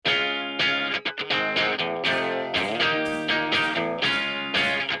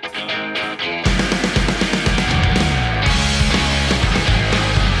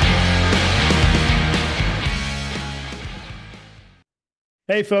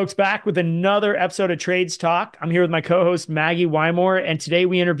Hey folks, back with another episode of Trades Talk. I'm here with my co-host Maggie Wymore, and today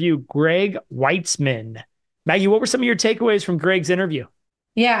we interview Greg Weitzman. Maggie, what were some of your takeaways from Greg's interview?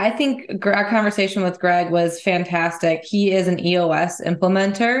 Yeah, I think our conversation with Greg was fantastic. He is an EOS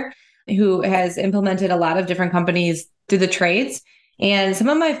implementer who has implemented a lot of different companies through the trades. And some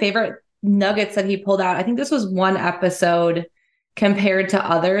of my favorite nuggets that he pulled out, I think this was one episode compared to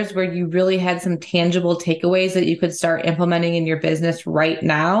others where you really had some tangible takeaways that you could start implementing in your business right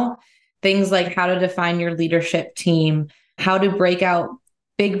now. Things like how to define your leadership team, how to break out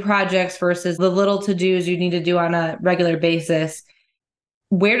big projects versus the little to-dos you need to do on a regular basis.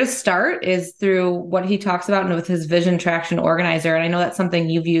 Where to start is through what he talks about with his vision traction organizer. And I know that's something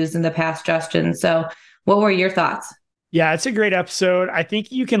you've used in the past, Justin. So what were your thoughts? Yeah, it's a great episode. I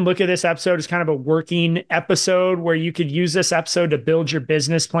think you can look at this episode as kind of a working episode where you could use this episode to build your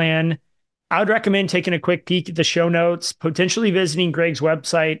business plan. I would recommend taking a quick peek at the show notes, potentially visiting Greg's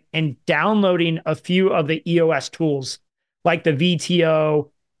website and downloading a few of the EOS tools like the VTO.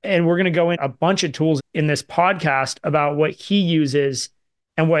 And we're going to go in a bunch of tools in this podcast about what he uses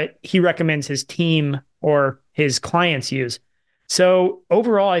and what he recommends his team or his clients use. So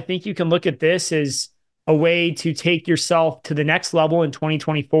overall, I think you can look at this as a way to take yourself to the next level in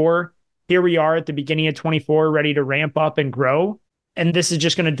 2024. Here we are at the beginning of 24, ready to ramp up and grow. And this is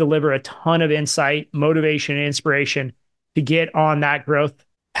just going to deliver a ton of insight, motivation, and inspiration to get on that growth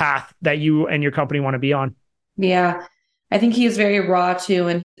path that you and your company want to be on. Yeah, I think he is very raw too.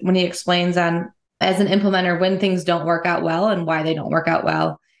 And when he explains on as an implementer, when things don't work out well and why they don't work out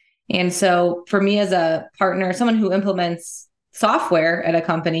well. And so for me as a partner, someone who implements software at a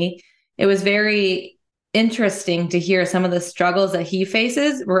company, it was very interesting to hear some of the struggles that he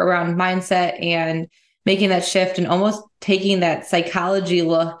faces around mindset and making that shift and almost taking that psychology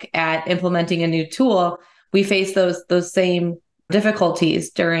look at implementing a new tool. We face those same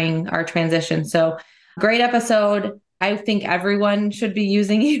difficulties during our transition. So great episode. I think everyone should be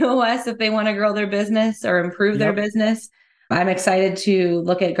using EOS if they want to grow their business or improve their business. I'm excited to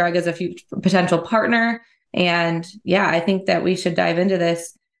look at Greg as a future potential partner. And yeah, I think that we should dive into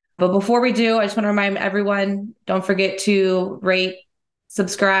this. But before we do, I just want to remind everyone, don't forget to rate,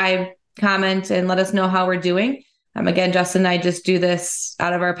 subscribe, comment, and let us know how we're doing. Again, Justin and I just do this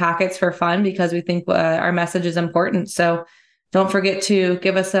out of our pockets for fun because we think our message is important. So don't forget to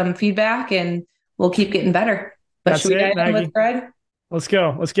give us some feedback and we'll keep getting better. But should we dive in with Greg? Let's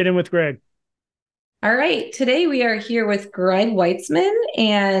go. Let's get in with Greg. All right. Today we are here with Greg Weitzman.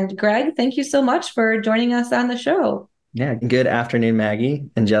 And Greg, thank you so much for joining us on the show. Yeah. Good afternoon, Maggie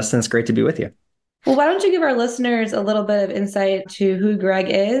and Justin. It's great to be with you. Well, why don't you give our listeners a little bit of insight to who Greg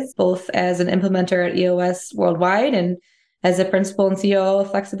is, both as an implementer at EOS worldwide and as a principal and CEO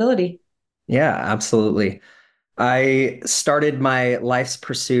of Flexibility? Yeah, absolutely. I started my life's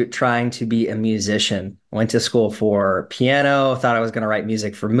pursuit trying to be a musician. Went to school for piano, thought I was going to write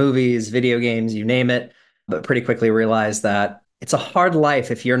music for movies, video games, you name it, but pretty quickly realized that it's a hard life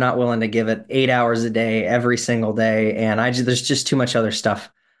if you're not willing to give it 8 hours a day, every single day. And there's just too much other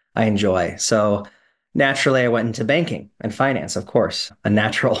stuff I enjoy. So naturally, I went into banking and finance, of course, a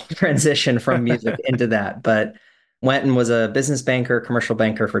natural transition from music into that. But went and was a business banker, commercial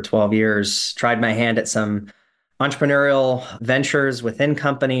banker for 12 years, tried my hand at some entrepreneurial ventures within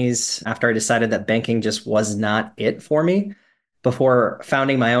companies after I decided that banking just was not it for me. Before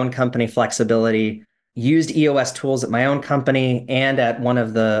founding my own company, Flexibility, used EOS tools at my own company and at one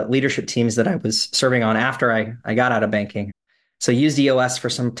of the leadership teams that I was serving on after I got out of banking. So used EOS for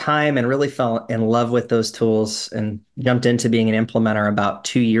some time and really fell in love with those tools and jumped into being an implementer about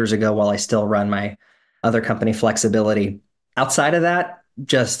 2 years ago while I still run my other company, Flexibility. Outside of that,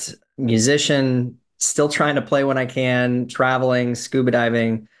 just musician, still trying to play when I can, traveling, scuba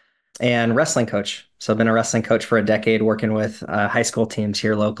diving, and wrestling coach. So I've been a wrestling coach for a decade, working with high school teams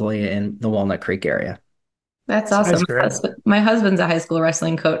here locally in the Walnut Creek area. That's awesome. My husband's a high school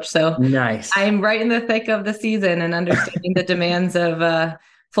wrestling coach, so nice. I'm right in the thick of the season and understanding the demands of a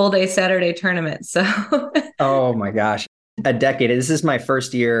full day Saturday tournament. So, oh my gosh, a decade. This is my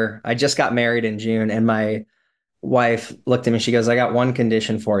first year. I just got married in June, and my wife looked at me. She goes, "I got one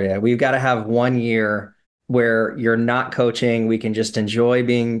condition for you. We've got to have 1 year where you're not coaching. We can just enjoy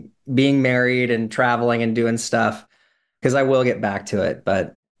being married and traveling and doing stuff, because I will get back to it.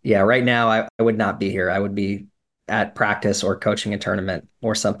 But yeah, right now I would not be here. I would be at practice or coaching a tournament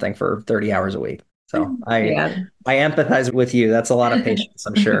or something for 30 hours a week. So I empathize with you. That's a lot of patience,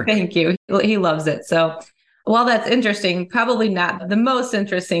 I'm sure. Thank you. He loves it. So while that's interesting, probably not the most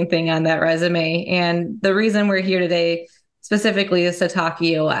interesting thing on that resume. And the reason we're here today specifically is to talk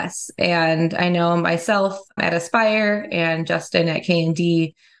EOS. And I know myself at Aspire and Justin at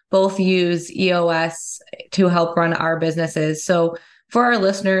K&D both use EOS to help run our businesses. So for our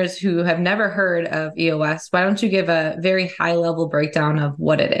listeners who have never heard of EOS, why don't you give a very high level breakdown of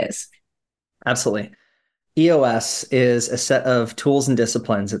what it is? Absolutely. EOS is a set of tools and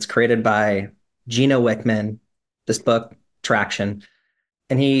disciplines. It's created by Gino Wickman, this book, Traction.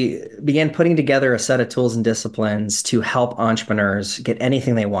 And he began putting together a set of tools and disciplines to help entrepreneurs get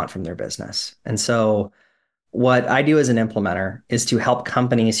anything they want from their business. And so what I do as an implementer is to help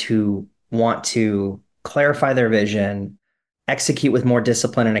companies who want to clarify their vision, execute with more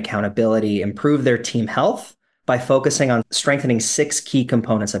discipline and accountability, improve their team health by focusing on strengthening 6 key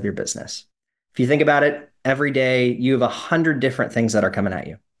components of your business. If you think about it, every day you have 100 different things that are coming at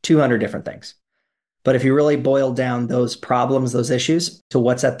you, 200 different things. But if you really boil down those problems, those issues to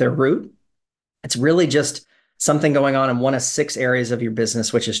what's at their root, it's really just something going on in one of 6 areas of your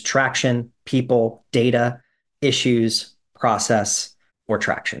business, which is traction, people, data, issues, process, or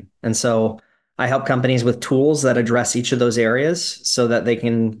traction. And so I help companies with tools that address each of those areas so that they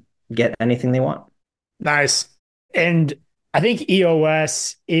can get anything they want. Nice. And I think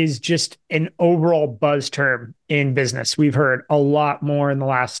EOS is just an overall buzz term in business. We've heard a lot more in the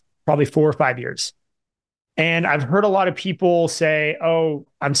last probably 4 or 5 years. And I've heard a lot of people say, oh,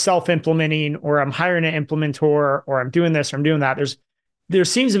 I'm self-implementing, or I'm hiring an implementor, or I'm doing this, or I'm doing that. There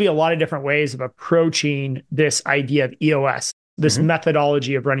seems to be a lot of different ways of approaching this idea of EOS, this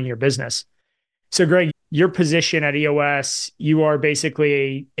methodology of running your business. So Greg, your position at EOS, you are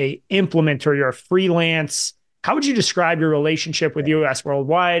basically a implementer, you're a freelance. How would you describe your relationship with EOS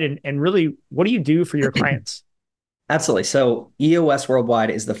Worldwide, and really, what do you do for your clients? Absolutely. So EOS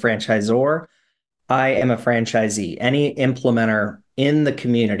Worldwide is the franchisor. I am a franchisee. Any implementer in the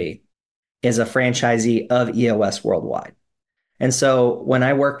community is a franchisee of EOS Worldwide. And so when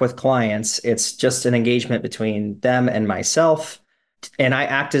I work with clients, it's just an engagement between them and myself. And I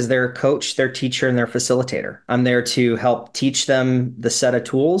act as their coach, their teacher, and their facilitator. I'm there to help teach them the set of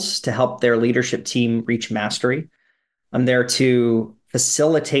tools to help their leadership team reach mastery. I'm there to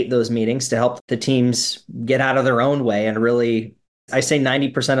facilitate those meetings to help the teams get out of their own way. And really, I say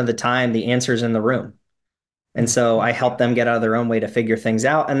 90% of the time, the answer's in the room. And so I help them get out of their own way to figure things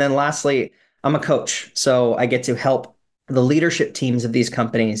out. And then lastly, I'm a coach. So I get to help the leadership teams of these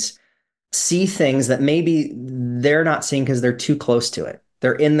companies see things that maybe they're not seeing because they're too close to it.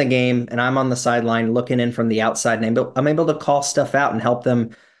 They're in the game and I'm on the sideline looking in from the outside, and I'm able to call stuff out and help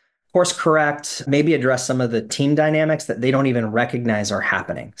them course correct, maybe address some of the team dynamics that they don't even recognize are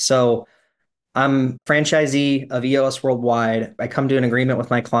happening. So I'm franchisee of EOS Worldwide. I come to an agreement with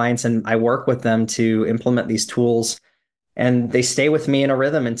my clients and I work with them to implement these tools. And they stay with me in a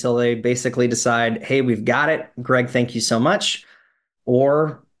rhythm until they basically decide, hey, we've got it. Greg, thank you so much.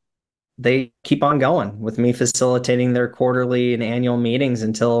 Or they keep on going with me facilitating their quarterly and annual meetings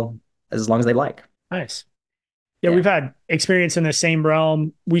until as long as they like. Nice. Yeah, we've had experience in the same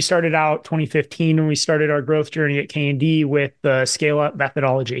realm. We started out 2015 when we started our growth journey at K&D with the scale up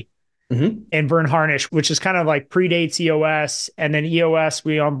methodology. And Vern Harnish, which is kind of like predates EOS. And then EOS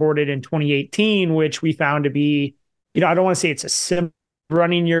we onboarded in 2018, which we found to be, I don't want to say it's a simple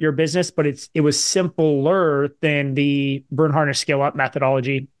running your business, but it was simpler than the Vern Harnish scale up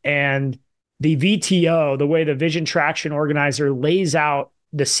methodology. And the VTO, the way the vision traction organizer lays out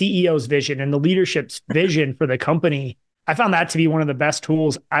the CEO's vision and the leadership's vision for the company, I found that to be one of the best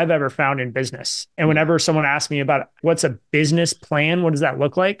tools I've ever found in business. And whenever someone asks me about what's a business plan, what does that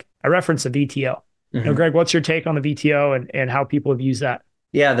look like? I reference the VTO. Greg, what's your take on the VTO and how people have used that?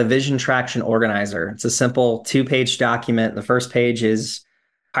 Yeah, the Vision Traction Organizer. It's a simple 2-page document. The first page is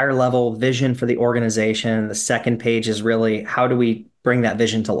higher level vision for the organization. The second page is really how do we bring that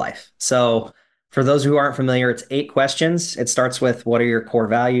vision to life? So for those who aren't familiar, it's 8 questions. It starts with what are your core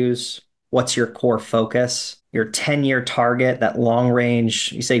values? What's your core focus? Your 10-year target, that long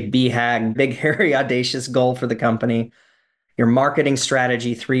range, you say BHAG, big, hairy, audacious goal for the company. Your marketing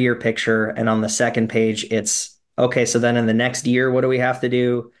strategy, 3-year picture. And on the second page, it's, okay, so then in the next year, what do we have to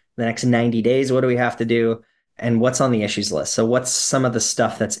do? The next 90 days, what do we have to do? And what's on the issues list? So what's some of the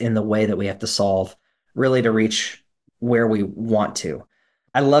stuff that's in the way that we have to solve really to reach where we want to?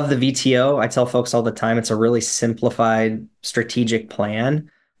 I love the VTO. I tell folks all the time, it's a really simplified strategic plan,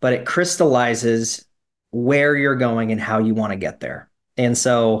 but it crystallizes where you're going and how you want to get there. And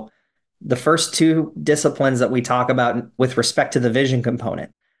so the first 2 disciplines that we talk about with respect to the vision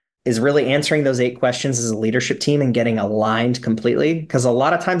component is really answering those 8 questions as a leadership team and getting aligned completely. Because a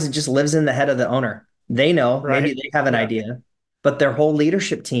lot of times it just lives in the head of the owner. They know, maybe they have an idea, but their whole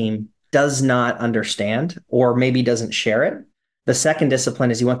leadership team does not understand or maybe doesn't share it. The second discipline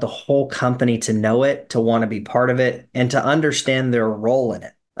is you want the whole company to know it, to want to be part of it, and to understand their role in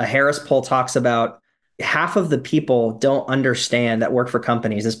it. A Harris poll talks about half of the people don't understand that work for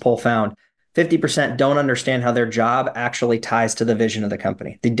companies. This poll found 50% don't understand how their job actually ties to the vision of the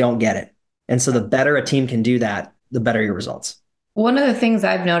company. They don't get it. And so the better a team can do that, the better your results. One of the things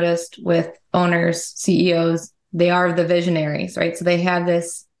I've noticed with owners, CEOs, they are the visionaries, right? So they have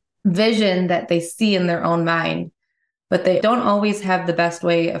this vision that they see in their own mind, but they don't always have the best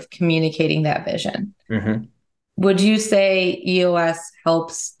way of communicating that vision. Mm-hmm. Would you say EOS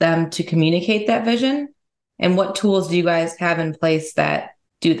helps them to communicate that vision? And what tools do you guys have in place that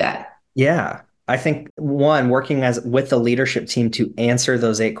do that? Yeah. I think one, working with the leadership team to answer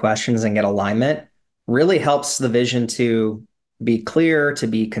those 8 questions and get alignment really helps the vision to be clear, to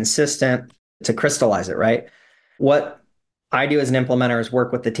be consistent, to crystallize it, right? What I do as an implementer is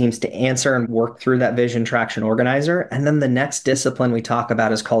work with the teams to answer and work through that vision traction organizer. And then the next discipline we talk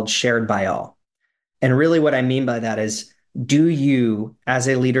about is called shared by all. And really what I mean by that is, do you as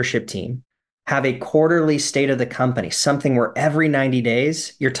a leadership team have a quarterly state of the company, something where every 90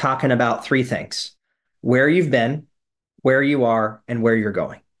 days you're talking about 3 things: where you've been, where you are, and where you're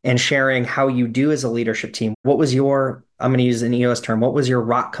going, and sharing how you do as a leadership team. What was your, I'm going to use an EOS term, what was your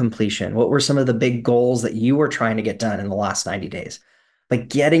rock completion? What were some of the big goals that you were trying to get done in the last 90 days? But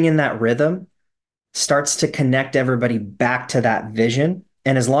getting in that rhythm starts to connect everybody back to that vision.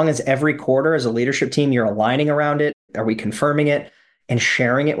 And as long as every quarter as a leadership team, you're aligning around it, are we confirming it and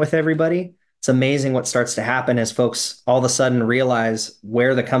sharing it with everybody? It's amazing what starts to happen as folks all of a sudden realize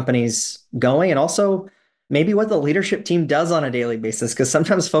where the company's going, and also maybe what the leadership team does on a daily basis, because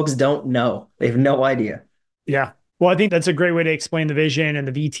sometimes folks don't know. They have no idea. Yeah. Well, I think that's a great way to explain the vision and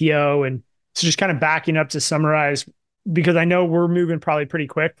the VTO. And so just kind of backing up to summarize, because I know we're moving probably pretty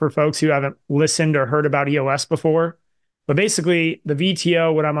quick for folks who haven't listened or heard about EOS before. But basically, the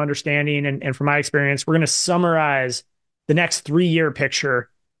VTO, what I'm understanding, and from my experience, we're going to summarize the next 3-year picture.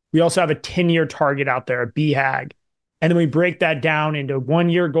 We also have a 10-year target out there, a BHAG. And then we break that down into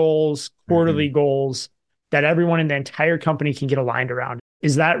 1-year goals, quarterly goals that everyone in the entire company can get aligned around.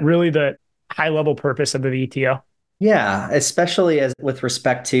 Is that really the high-level purpose of the VTO? Yeah, especially as with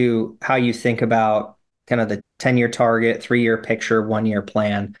respect to how you think about kind of the 10-year target, 3-year picture, 1-year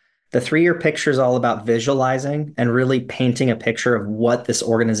plan. The 3-year picture is all about visualizing and really painting a picture of what this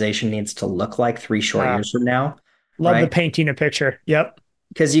organization needs to look like 3 short years from now. Love right? the painting a picture. Yep.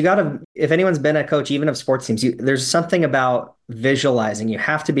 Because you got to, if anyone's been a coach, even of sports teams, there's something about visualizing. You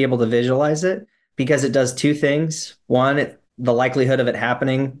have to be able to visualize it because it does 2 things. One, the likelihood of it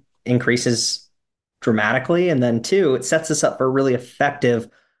happening increases dramatically. And then 2, it sets us up for really effective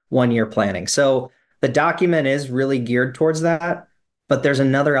 1-year planning. So the document is really geared towards that. But there's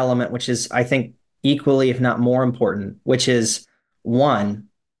another element, which is, I think, equally, if not more important, which is 1,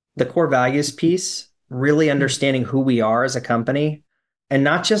 the core values piece, really understanding who we are as a company, and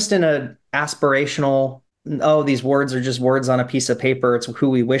not just in a aspirational, oh, these words are just words on a piece of paper. It's who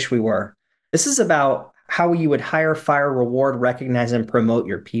we wish we were. This is about how you would hire, fire, reward, recognize, and promote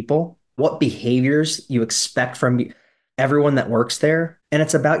your people, what behaviors you expect from everyone that works there. And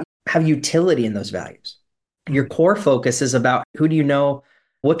it's about have utility in those values. Your core focus is about who do you know?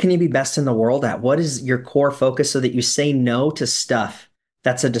 What can you be best in the world at? What is your core focus so that you say no to stuff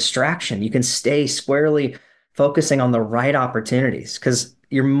that's a distraction? You can stay squarely focusing on the right opportunities, because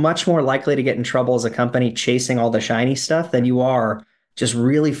you're much more likely to get in trouble as a company chasing all the shiny stuff than you are just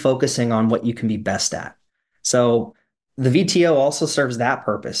really focusing on what you can be best at. So the VTO also serves that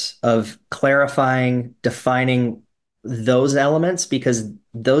purpose of clarifying, defining those elements, because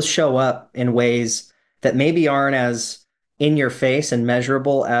those show up in ways that maybe aren't as in your face and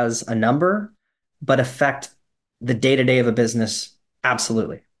measurable as a number, but affect the day-to-day of a business.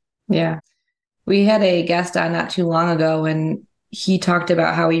 Absolutely. Yeah. We had a guest on not too long ago, and he talked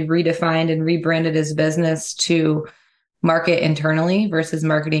about how he redefined and rebranded his business to market internally versus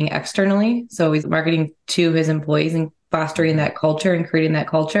marketing externally. So he's marketing to his employees and fostering that culture and creating that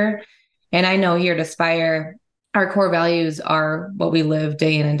culture. And I know here at Aspire, our core values are what we live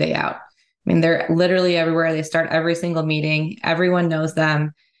day in and day out. I mean, they're literally everywhere. They start every single meeting. Everyone knows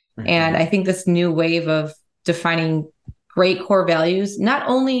them. And I think this new wave of defining great core values, not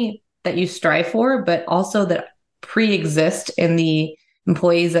only that you strive for, but also that pre-exist in the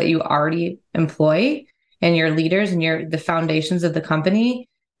employees that you already employ and your leaders and the foundations of the company,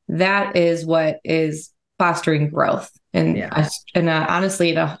 that is what is fostering growth. And,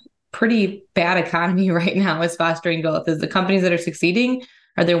 honestly, a pretty bad economy right now is fostering growth. Is the companies that are succeeding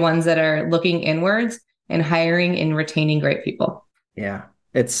are the ones that are looking inwards and hiring and retaining great people. Yeah.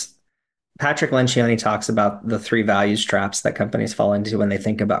 It's Patrick Lencioni talks about the three values traps that companies fall into when they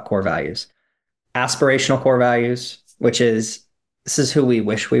think about core values. Aspirational core values, which is this is who we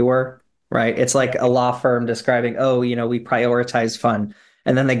wish we were, right? It's like a law firm describing, oh, we prioritize fun.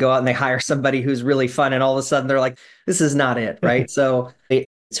 And then they go out and they hire somebody who's really fun. And all of a sudden they're like, this is not it, right? So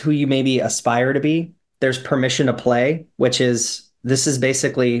it's who you maybe aspire to be. There's permission to play, which is this is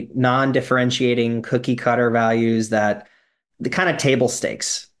basically non-differentiating cookie cutter values that the kind of table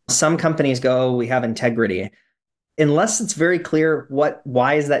stakes. Some companies go, oh, we have integrity. Unless it's very clear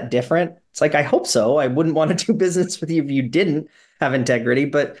why is that different? It's like, I hope so. I wouldn't want to do business with you if you didn't have integrity.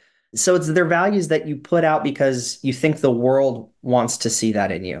 But so it's their values that you put out because you think the world wants to see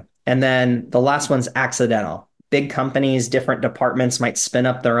that in you. And then the last one's accidental. Big companies, different departments might spin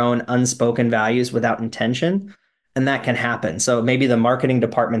up their own unspoken values without intention. And that can happen. So maybe the marketing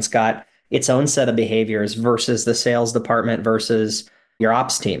department's got its own set of behaviors versus the sales department versus your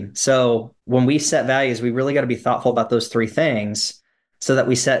ops team. So when we set values, we really got to be thoughtful about those three things so that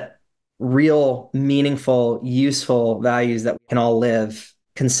we set real, meaningful, useful values that we can all live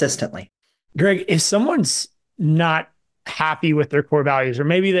consistently. Greg, if someone's not happy with their core values, or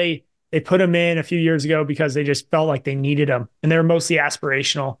maybe they put them in a few years ago because they just felt like they needed them and they're mostly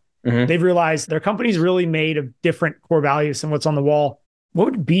aspirational. Mm-hmm. They've realized their company's really made of different core values than what's on the wall. What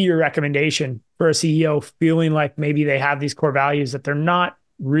would be your recommendation for a CEO feeling like maybe they have these core values that they're not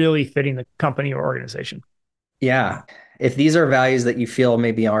really fitting the company or organization? Yeah. If these are values that you feel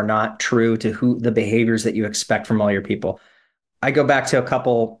maybe are not true to who the behaviors that you expect from all your people, I go back to a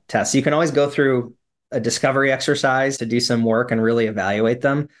couple tests. You can always go through a discovery exercise to do some work and really evaluate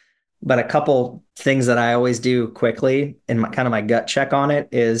them. But a couple things that I always do quickly in my gut check on it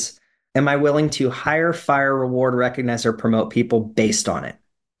is, am I willing to hire, fire, reward, recognize, or promote people based on it?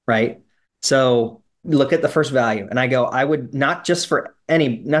 Right. So look at the first value and I go, I would not just for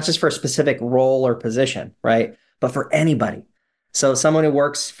a specific role or position, right? But for anybody. So someone who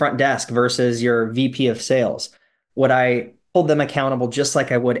works front desk versus your VP of sales, would I hold them accountable just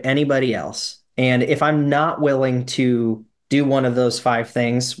like I would anybody else? And if I'm not willing to do one of those five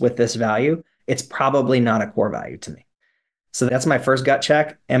things with this value, it's probably not a core value to me. So that's my first gut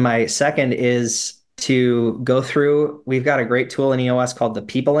check. And my second is to go through, we've got a great tool in EOS called the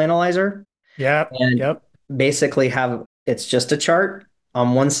People Analyzer. Yep. Basically it's just a chart.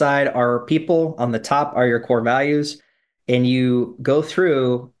 On one side are people, on the top are your core values. And you go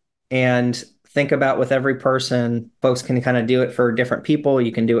through and think about with every person, folks can kind of do it for different people.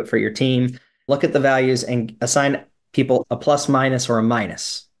 You can do it for your team. Look at the values and assign people a plus, minus, or a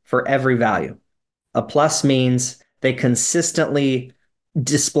minus for every value. A plus means they consistently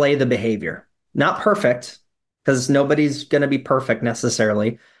display the behavior. Not perfect, because nobody's going to be perfect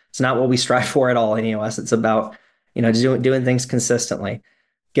necessarily. It's not what we strive for at all in EOS. It's about, doing things consistently.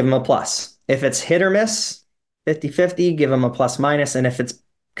 Give them a plus. If it's hit or miss, 50-50, give them a plus minus. And if it's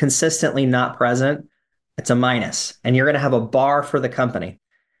consistently not present, it's a minus. And you're going to have a bar for the company.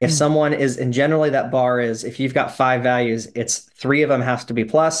 If someone is, and generally that bar is, if you've got five values, it's three of them has to be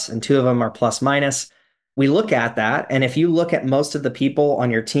plus and two of them are plus minus. We look at that. And if you look at most of the people on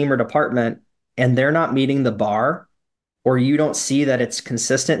your team or department and they're not meeting the bar, or you don't see that it's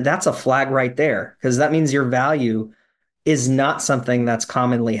consistent, that's a flag right there, because that means your value is not something that's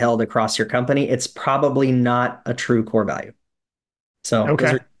commonly held across your company. It's probably not a true core value. So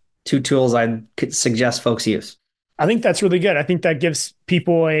Those are two tools I'd suggest folks use. I think that's really good. I think that gives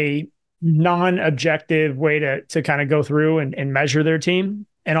people a non-objective way to kind of go through and measure their team,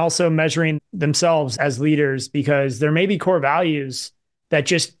 and also measuring themselves as leaders, because there may be core values that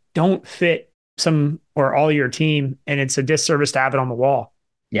just don't fit some or all your team, and it's a disservice to have it on the wall.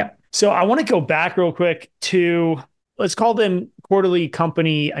 Yeah. So I want to go back real quick to, let's call them quarterly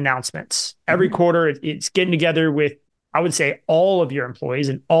company announcements. Every quarter, it's getting together with, I would say, all of your employees,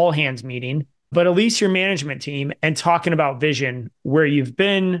 an all hands meeting, but at least your management team, and talking about vision, where you've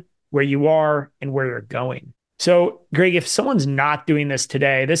been, where you are, and where you're going. So, Greg, if someone's not doing this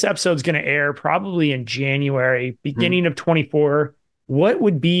today, this episode's going to air probably in January, beginning of 24. What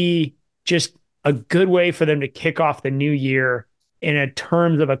would be just a good way for them to kick off the new year in a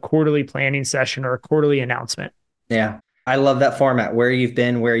terms of a quarterly planning session or a quarterly announcement? Yeah, I love that format, where you've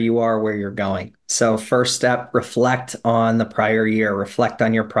been, where you are, where you're going. So first step, reflect on the prior year, reflect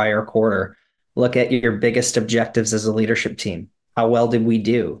on your prior quarter. Look at your biggest objectives as a leadership team. How well did we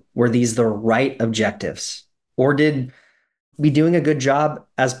do? Were these the right objectives? Or did we doing a good job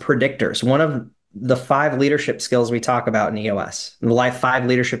as predictors? One of the 5 leadership skills we talk about in EOS, and the 5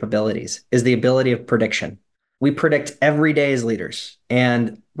 leadership abilities, is the ability of prediction. We predict every day as leaders.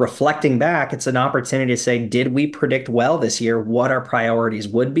 And reflecting back, it's an opportunity to say, did we predict well this year what our priorities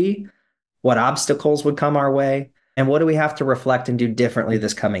would be? what obstacles would come our way, and what do we have to reflect and do differently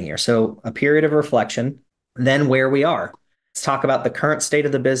this coming year. So a period of reflection, then where we are. Let's talk about the current state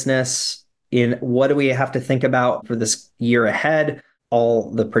of the business. In what do we have to think about for this year ahead,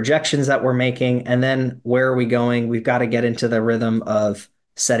 all the projections that we're making, and then where are we going? We've got to get into the rhythm of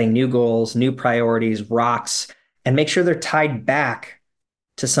setting new goals, new priorities, rocks, and make sure they're tied back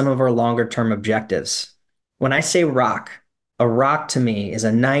to some of our longer term objectives. When I say rock, a rock to me is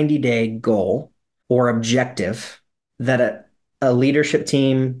a 90-day goal or objective that a leadership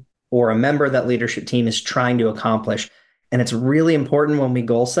team or a member of that leadership team is trying to accomplish. And it's really important when we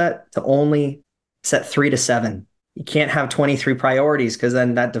goal set to only set 3 to 7. You can't have 23 priorities because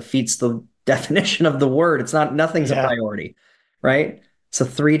then that defeats the definition of the word. Nothing's a priority, right? So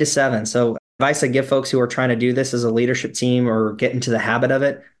 3 to 7. So advice I give folks who are trying to do this as a leadership team or get into the habit of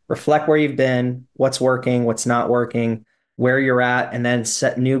it, reflect where you've been, what's working, what's not working, where you're at, and then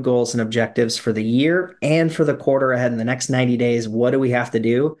set new goals and objectives for the year and for the quarter ahead in the next 90 days. What do we have to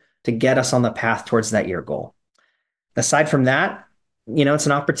do to get us on the path towards that year goal? Aside from that, it's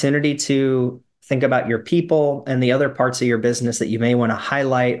an opportunity to think about your people and the other parts of your business that you may want to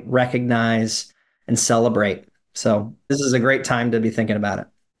highlight, recognize, and celebrate. So this is a great time to be thinking about it.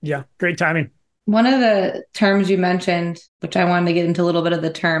 Yeah, great timing. One of the terms you mentioned, which I wanted to get into a little bit of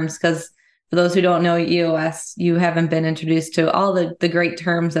the terms, because for those who don't know EOS, you haven't been introduced to all the great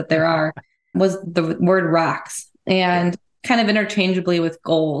terms that there are, was the word rocks and kind of interchangeably with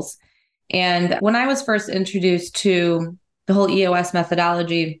goals. And when I was first introduced to the whole EOS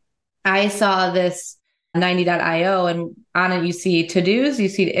methodology, I saw this 90.io, and on it you see to-dos, you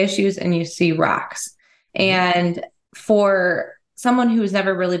see issues, and you see rocks. And for someone who's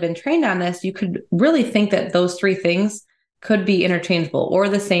never really been trained on this, you could really think that those three things could be interchangeable or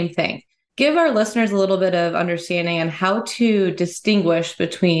the same thing. Give our listeners a little bit of understanding on how to distinguish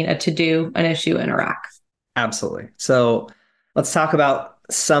between a to-do, an issue, and a rock. Absolutely. So let's talk about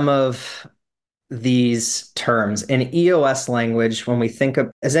some of these terms in EOS language. When we think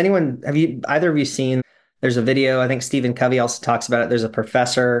of, either of you seen, there's a video, I think Stephen Covey also talks about it. There's a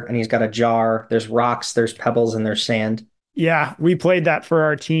professor and he's got a jar, there's rocks, there's pebbles, and there's sand. Yeah, we played that for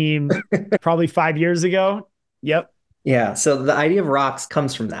our team probably 5 years ago. Yep. Yeah. So the idea of rocks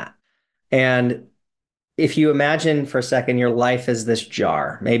comes from that. And if you imagine for a second, your life is this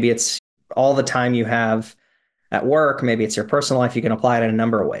jar. Maybe it's all the time you have at work. Maybe it's your personal life. You can apply it in a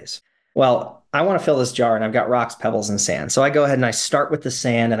number of ways. Well, I want to fill this jar and I've got rocks, pebbles, and sand. So I go ahead and I start with the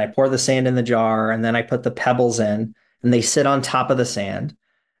sand and I pour the sand in the jar and then I put the pebbles in and they sit on top of the sand.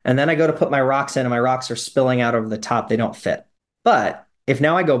 And then I go to put my rocks in and my rocks are spilling out over the top. They don't fit. But if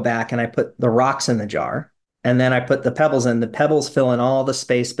now I go back and I put the rocks in the jar and then I put the pebbles in, the pebbles fill in all the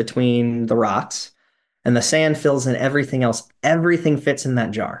space between the rocks and the sand fills in everything else. Everything fits in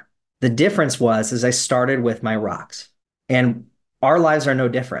that jar. The difference is I started with my rocks, and our lives are no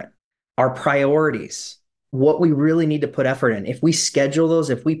different. Our priorities, what we really need to put effort in, if we schedule those,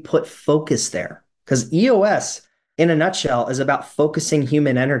 if we put focus there, because EOS in a nutshell is about focusing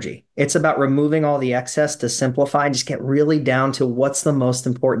human energy. It's about removing all the excess to simplify, just get really down to what's the most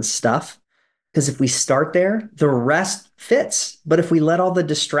important stuff. Because if we start there, the rest fits. But if we let all the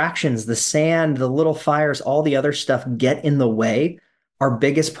distractions, the sand, the little fires, all the other stuff get in the way, our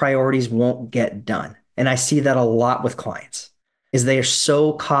biggest priorities won't get done. And I see that a lot with clients, is they are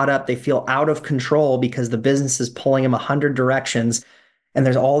so caught up, they feel out of control because the business is pulling them 100 directions. And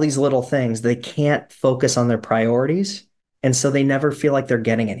there's all these little things. They can't focus on their priorities. And so they never feel like they're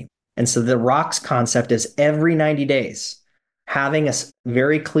getting any. And so the rocks concept is every 90 days, having us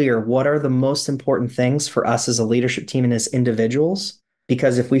very clear what are the most important things for us as a leadership team and as individuals.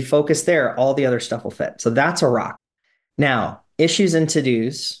 Because if we focus there, all the other stuff will fit. So that's a rock. Now, issues and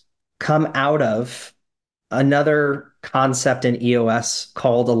to-dos come out of another concept in EOS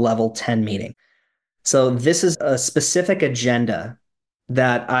called a level 10 meeting. So this is a specific agenda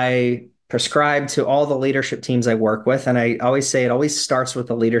that I prescribe to all the leadership teams I work with. And I always say it always starts with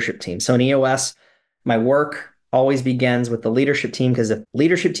the leadership team. So in EOS, my work always begins with the leadership team, because if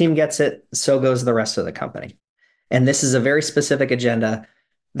leadership team gets it, so goes the rest of the company. And this is a very specific agenda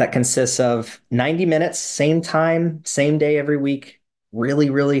that consists of 90 minutes, same time, same day every week, really,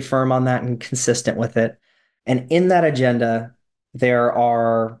 really firm on that and consistent with it. And in that agenda, there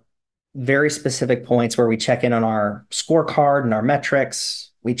are very specific points where we check in on our scorecard and our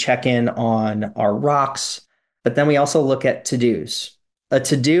metrics. We check in on our rocks, but then we also look at to-dos. A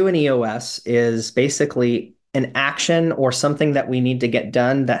to-do in EOS is basically an action or something that we need to get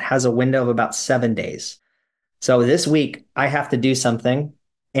done that has a window of about 7 days. So this week I have to do something,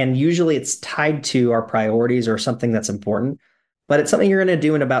 and usually it's tied to our priorities or something that's important. but it's something you're going to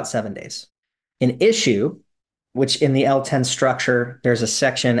do in about 7 days. An issue, which in the L10 structure, there's a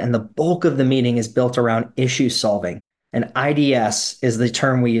section and the bulk of the meeting is built around issue solving. And IDS is the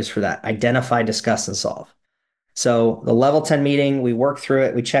term we use for that: identify, discuss, and solve. So the level 10 meeting, we work through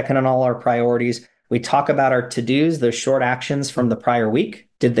it. We check in on all our priorities. We talk about our to-dos, those short actions from the prior week.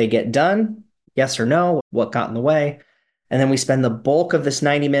 Did they get done? Yes or no? What got in the way? And then we spend the bulk of this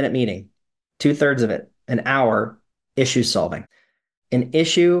 90-minute meeting, 2/3 of it, an hour, issue solving. An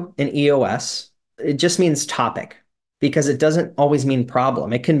issue in EOS, it just means topic, because it doesn't always mean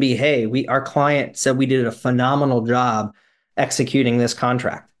problem. It can be, hey, our client said we did a phenomenal job executing this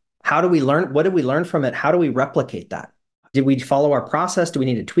contract. How do we learn? What did we learn from it? How do we replicate that? Did we follow our process? Do we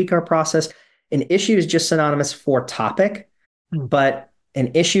need to tweak our process? An issue is just synonymous for topic, but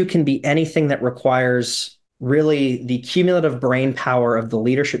an issue can be anything that requires really the cumulative brain power of the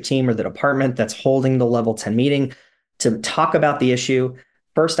leadership team or the department that's holding the level 10 meeting to talk about the issue,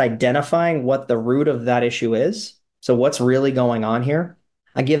 first identifying what the root of that issue is. So what's really going on here?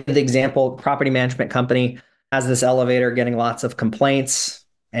 I give the example, property management company has this elevator getting lots of complaints,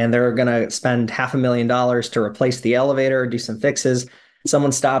 and they're going to spend $500,000 to replace the elevator, do some fixes.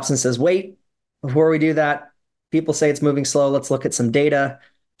 Someone stops and says, wait, before we do that, people say it's moving slow. Let's look at some data.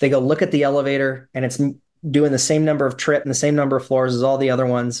 They go look at the elevator, and it's doing the same number of trip and the same number of floors as all the other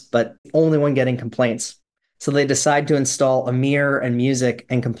ones, but only one getting complaints. So they decide to install a mirror and music,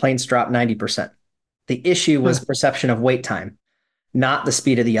 and complaints drop 90%. The issue was perception of wait time, not the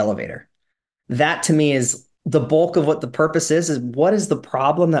speed of the elevator. That to me is the bulk of what the purpose is what is the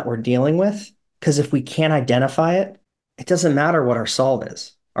problem that we're dealing with? Because if we can't identify it, it doesn't matter what our solve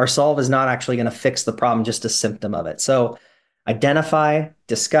is. Our solve is not actually going to fix the problem, just a symptom of it. So identify,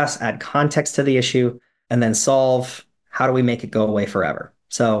 discuss, add context to the issue, and then solve. How do we make it go away forever?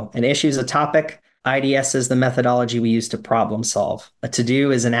 So an issue is a topic. IDS is the methodology we use to problem solve. A to-do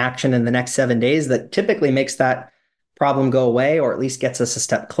is an action in the next 7 days that typically makes that problem go away, or at least gets us a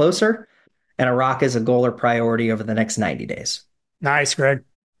step closer. And a rock is a goal or priority over the next 90 days. Nice, Greg.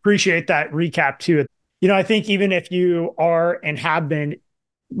 Appreciate that recap too. I think even if you are and have been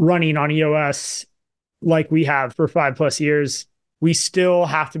running on EOS like we have for 5+ years, we still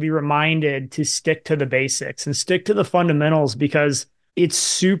have to be reminded to stick to the basics and stick to the fundamentals, because it's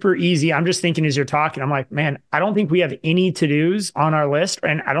super easy. I'm just thinking as you're talking, I'm like, man, I don't think we have any to-dos on our list.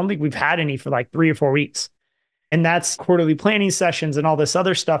 And I don't think we've had any for like 3 or 4 weeks. And that's quarterly planning sessions and all this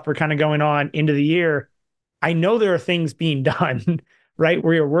other stuff we're kind of going on into the year. I know there are things being done, right?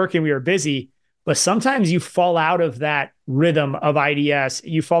 We are working, we are busy, but sometimes you fall out of that rhythm of IDS.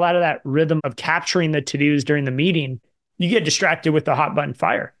 You fall out of that rhythm of capturing the to-dos during the meeting. You get distracted with the hot button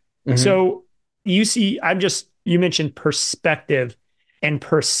fire. Mm-hmm. So you mentioned perspective and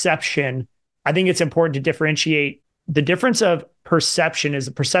perception. I think it's important to differentiate. The difference of perception is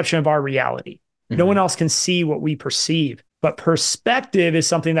the perception of our reality. Mm-hmm. No one else can see what we perceive, but perspective is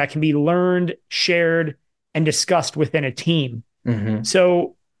something that can be learned, shared, and discussed within a team. Mm-hmm.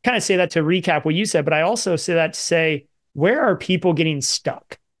 So kind of say that to recap what you said, but I also say that to say, where are people getting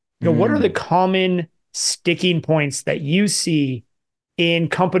stuck? What are the common sticking points that you see in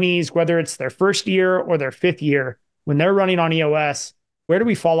companies, whether it's their first year or their 5th year, when they're running on EOS? Where do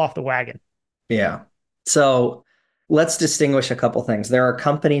we fall off the wagon? Yeah. So let's distinguish a couple things. There are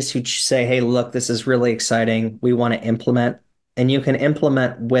companies who say, hey, look, this is really exciting. We want to implement. And you can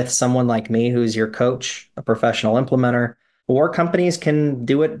implement with someone like me, who's your coach, a professional implementer, or companies can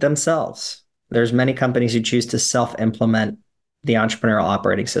do it themselves. There's many companies who choose to self-implement the entrepreneurial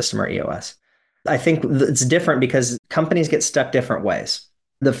operating system, or EOS. I think it's different because companies get stuck different ways.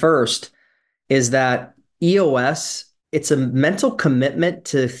 The first is that EOS, it's a mental commitment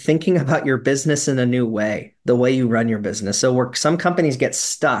to thinking about your business in a new way, the way you run your business. So where some companies get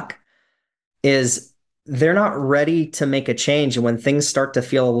stuck is they're not ready to make a change. And when things start to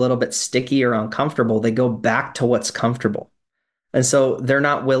feel a little bit sticky or uncomfortable, they go back to what's comfortable. And so they're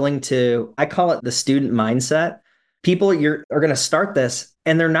not willing to, I call it the student mindset. People are going to start this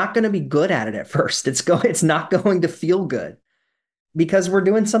and they're not going to be good at it at first. It's not going to feel good because we're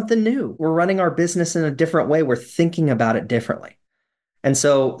doing something new. We're running our business in a different way. We're thinking about it differently. And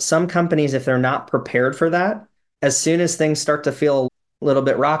so some companies, if they're not prepared for that, as soon as things start to feel a little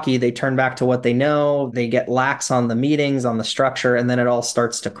bit rocky, they turn back to what they know. They get lax on the meetings, on the structure, and then it all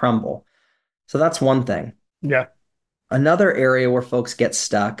starts to crumble. So that's one thing. Yeah. Another area where folks get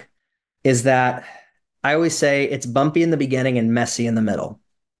stuck is that I always say it's bumpy in the beginning and messy in the middle.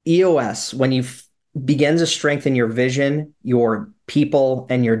 EOS, when you begin to strengthen your vision, your people,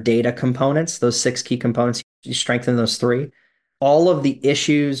 and your data components, those 6 key components, you strengthen those 3. all of the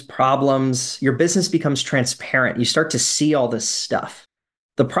issues, problems, your business becomes transparent. You start to see all this stuff.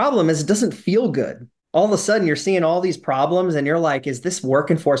 The problem is it doesn't feel good. All of a sudden you're seeing all these problems and you're like, is this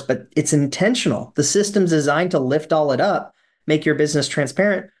working for us? But it's intentional. The system's designed to lift all it up, make your business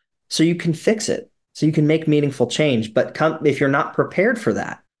transparent so you can fix it, so you can make meaningful change. But if you're not prepared for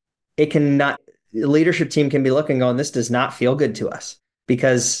that, it cannot, the leadership team can be looking going, this does not feel good to us,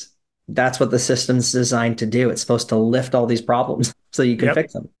 because that's what the system's designed to do. It's supposed to lift all these problems so you can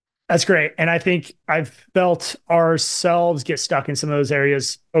fix them. That's great. And I think I've felt ourselves get stuck in some of those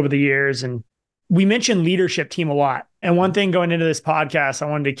areas over the years. And we mentioned leadership team a lot. And one thing going into this podcast, I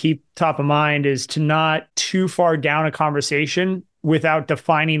wanted to keep top of mind is to not too far down a conversation without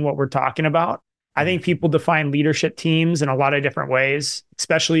defining what we're talking about. I think people define leadership teams in a lot of different ways,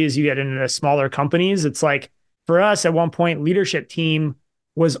 especially as you get into smaller companies. It's like, for us at one point, leadership team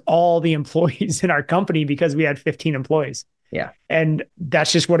was all the employees in our company because we had 15 employees. Yeah. And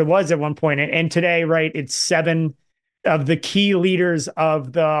that's just what it was at one point. And today, right, it's 7 of the key leaders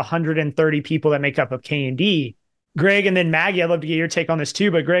of the 130 people that make up of K&D. Greg, and then Maggie, I'd love to get your take on this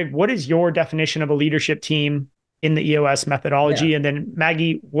too. But Greg, what is your definition of a leadership team in the EOS methodology? Yeah. And then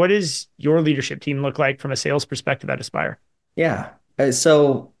Maggie, what does your leadership team look like from a sales perspective at Aspire? Yeah.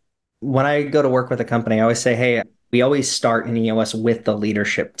 So when I go to work with a company, I always say, hey, we always start in EOS with the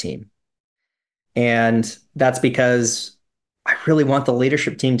leadership team. And that's because I really want the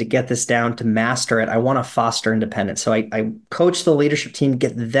leadership team to get this down, to master it. I want to foster independence. So I coach the leadership team,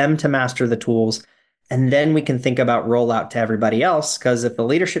 get them to master the tools, and then we can think about rollout to everybody else. Because if the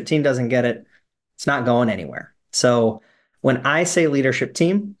leadership team doesn't get it, it's not going anywhere. So when I say leadership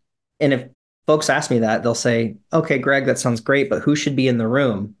team, and if folks ask me that, they'll say, okay, Greg, that sounds great, but who should be in the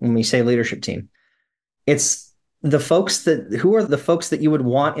room when we say leadership team? It's who are the folks that you would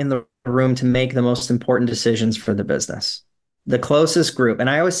want in the room to make the most important decisions for the business? The closest group. And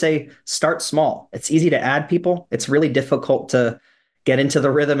I always say, start small. It's easy to add people. It's really difficult to get into the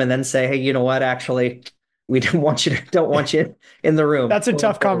rhythm and then say, hey, you know what? Actually, we don't want you in the room. That's a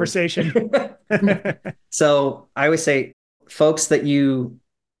tough conversation. So I always say, folks that you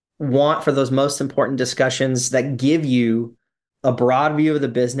want for those most important discussions that give you a broad view of the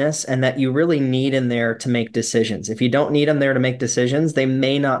business and that you really need in there to make decisions. If you don't need them there to make decisions, they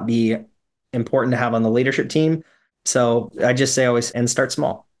may not be important to have on the leadership team. So I just say always, and start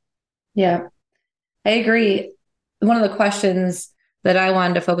small. Yeah, I agree. One of the questions that I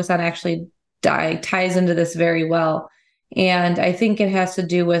wanted to focus on actually ties into this very well. And I think it has to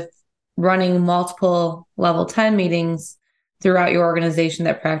do with running multiple level 10 meetings throughout your organization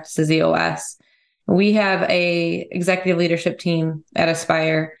that practices EOS. We have a executive leadership team at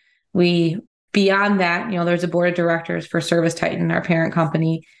Aspire. Beyond that, there's a board of directors for Service Titan, our parent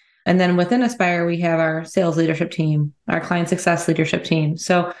company. And then within Aspire, we have our sales leadership team, our client success leadership team.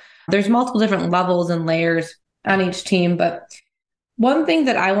 So there's multiple different levels and layers on each team. But one thing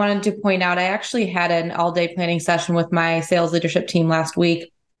that I wanted to point out, I actually had an all-day planning session with my sales leadership team last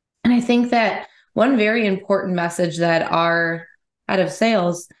week. And I think that one very important message that our head of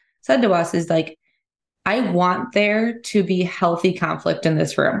sales said to us is like, I want there to be healthy conflict in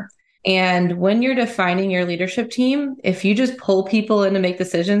this room. And when you're defining your leadership team, if you just pull people in to make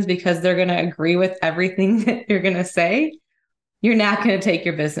decisions because they're going to agree with everything that you're going to say, you're not going to take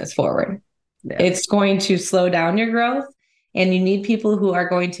your business forward. Yeah. It's going to slow down your growth. And you need people who are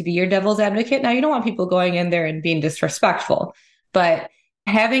going to be your devil's advocate. Now, you don't want people going in there and being disrespectful, but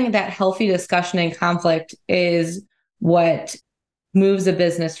having that healthy discussion and conflict is what moves a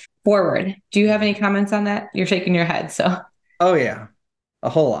business forward. Do you have any comments on that? You're shaking your head. So, oh yeah, a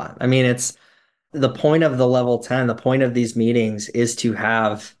whole lot. I mean, it's the point of the level 10, the point of these meetings is to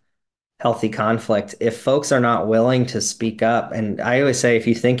have healthy conflict. If folks are not willing to speak up, and I always say, if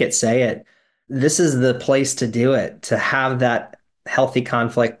you think it, say it, this is the place to do it, to have that healthy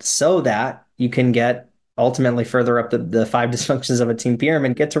conflict so that you can get ultimately further up the 5 dysfunctions of a team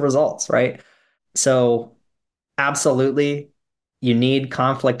pyramid, get to results, right? So absolutely, you need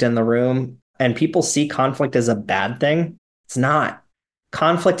conflict in the room, and people see conflict as a bad thing. It's not.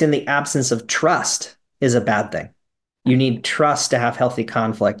 Conflict in the absence of trust is a bad thing. You need trust to have healthy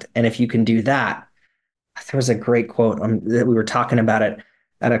conflict. And if you can do that, there was a great quote that we were talking about it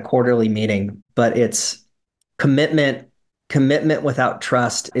at a quarterly meeting, but it's commitment without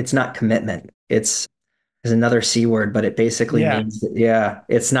trust. It's not commitment. There's another C word, but it basically means,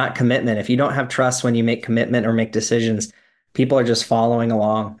 it's not commitment. If you don't have trust when you make commitment or make decisions, people are just following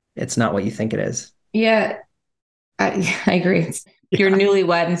along. It's not what you think it is. Yeah, I agree. You're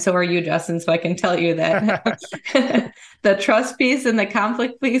newlywed, and so are you, Justin. So I can tell you that the trust piece and the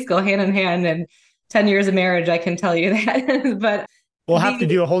conflict piece go hand in hand. And 10 years of marriage, I can tell you that. But we'll have to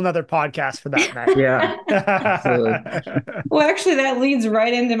do a whole nother podcast for that, Matt. Yeah, absolutely. Well, actually, that leads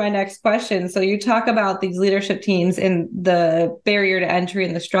right into my next question. So you talk about these leadership teams and the barrier to entry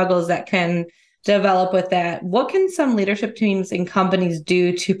and the struggles that can develop with that. What can some leadership teams and companies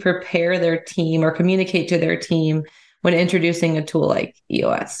do to prepare their team or communicate to their team when introducing a tool like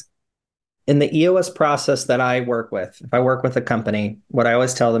EOS? In the EOS process that I work with, if I work with a company, what I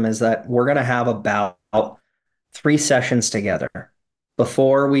always tell them is that we're going to have about 3 sessions together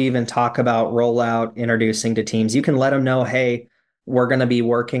before we even talk about rollout, introducing to teams. You can let them know, hey, we're going to be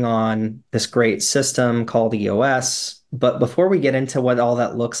working on this great system called EOS. But before we get into what all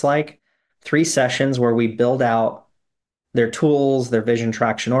that looks like, 3 sessions where we build out their tools, their vision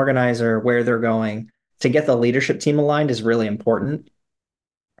traction organizer, where they're going to get the leadership team aligned is really important.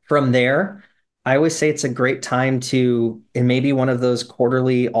 From there, I always say it's a great time to, in maybe one of those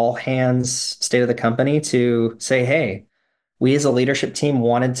quarterly all hands state of the company, to say, hey, we as a leadership team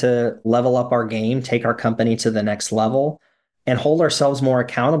wanted to level up our game, take our company to the next level, and hold ourselves more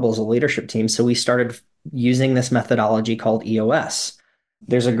accountable as a leadership team. So we started using this methodology called EOS.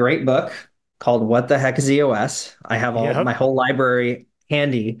 There's a great book called What the Heck is EOS? I have my whole library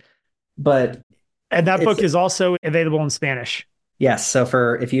handy, and that book is also available in Spanish. Yes. So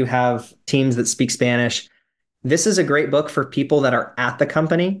if you have teams that speak Spanish, this is a great book for people that are at the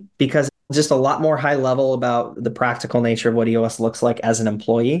company, because it's just a lot more high level about the practical nature of what EOS looks like as an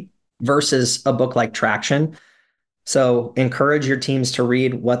employee versus a book like Traction. So encourage your teams to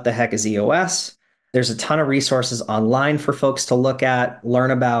read What the Heck is EOS? There's a ton of resources online for folks to look at,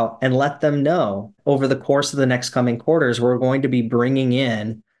 learn about, and let them know over the course of the next coming quarters, we're going to be bringing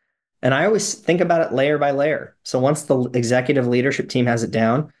in. And I always think about it layer by layer. So once the executive leadership team has it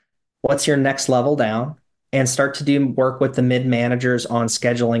down, what's your next level down? And start to do work with the mid managers on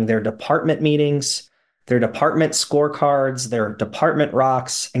scheduling their department meetings, their department scorecards, their department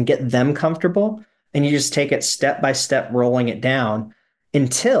rocks, and get them comfortable. And you just take it step by step, rolling it down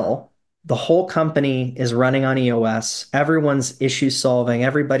until the whole company is running on EOS. Everyone's issue solving.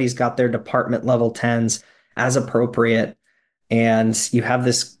 Everybody's got their department level 10s as appropriate. And you have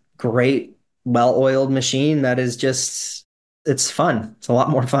this great, well-oiled machine that is just, it's fun. It's a lot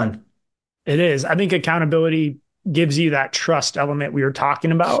more fun. It is. I think accountability gives you that trust element we were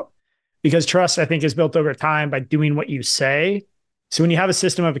talking about, because trust, I think, is built over time by doing what you say. So when you have a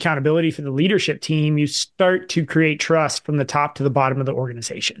system of accountability for the leadership team, you start to create trust from the top to the bottom of the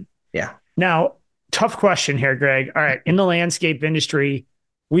organization. Yeah. Now, tough question here, Greg. All right. In the landscape industry,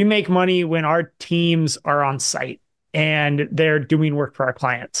 we make money when our teams are on site and they're doing work for our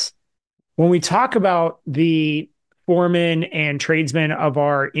clients. When we talk about the foremen and tradesmen of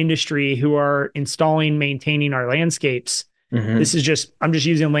our industry who are installing, maintaining our landscapes, I'm just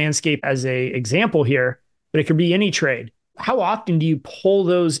using landscape as an example here, but it could be any trade. How often do you pull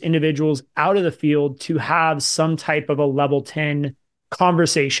those individuals out of the field to have some type of a level 10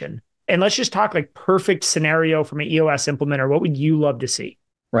 conversation? And let's just talk like perfect scenario from an EOS implementer. What would you love to see?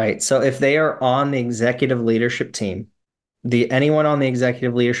 Right. So if they are on the executive leadership team, anyone on the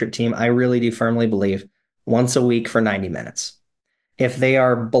executive leadership team, I really do firmly believe once a week for 90 minutes. If they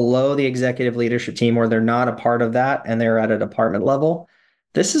are below the executive leadership team or they're not a part of that and they're at a department level,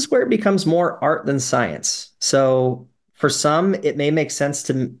 this is where it becomes more art than science. So for some, it may make sense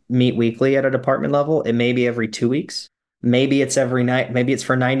to meet weekly at a department level. It may be every 2 weeks. Maybe it's every night. Maybe it's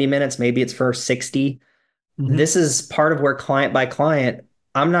for 90 minutes. Maybe it's for 60. This is part of where client by client,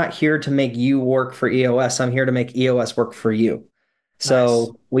 I'm not here to make you work for EOS. I'm here to make EOS work for you.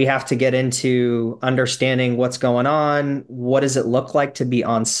 So we have to get into understanding what's going on. What does it look like to be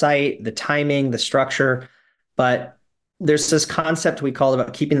on site, the timing, the structure. But there's this concept we call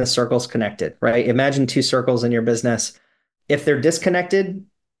about keeping the circles connected, right? Imagine 2 circles in your business. If they're disconnected,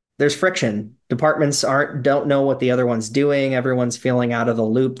 there's friction. Departments don't know what the other one's doing. Everyone's feeling out of the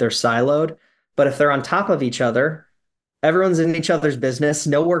loop. They're siloed. But if they're on top of each other, everyone's in each other's business.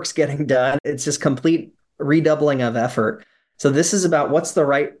 No work's getting done. It's just complete redoubling of effort. So this is about what's the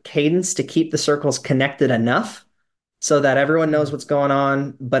right cadence to keep the circles connected enough so that everyone knows what's going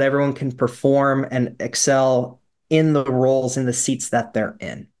on, but everyone can perform and excel in the roles, in the seats that they're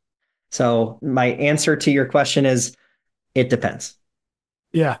in. So my answer to your question is, it depends.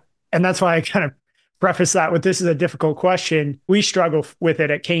 Yeah. And that's why I kind of preface that with, this is a difficult question. We struggle with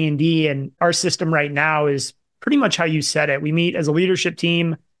it at K&D, and our system right now is pretty much how you said it. We meet as a leadership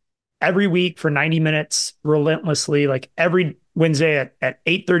team every week for 90 minutes relentlessly, like every Wednesday at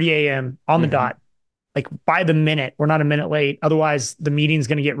 8:30 a.m. on the dot, like by the minute. We're not a minute late. Otherwise, the meeting's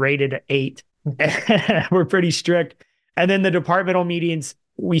going to get rated at 8. We're pretty strict. And then the departmental meetings,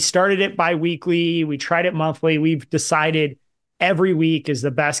 We started it bi-weekly. We tried it monthly. We've decided every week is the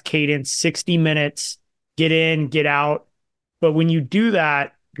best cadence, 60 minutes, get in, get out. But when you do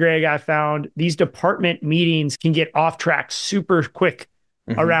that, Greg, I found these department meetings can get off track super quick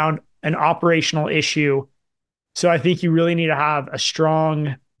around an operational issue. So I think you really need to have a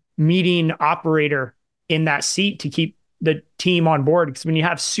strong meeting operator in that seat to keep the team on board. Because when you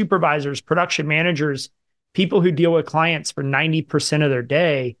have supervisors, production managers, people who deal with clients for 90% of their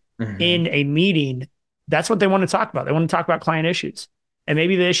day in a meeting, that's what they want to talk about. They want to talk about client issues. And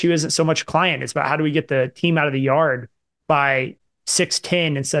maybe the issue isn't so much client, it's about how do we get the team out of the yard by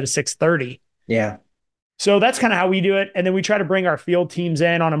 6:10 instead of 6:30. Yeah. So that's kind of how we do it. And then we try to bring our field teams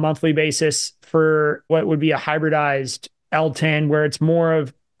in on a monthly basis for what would be a hybridized L10, where it's more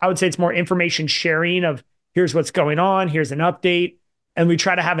of, I would say it's more information sharing of here's what's going on, here's an update. And we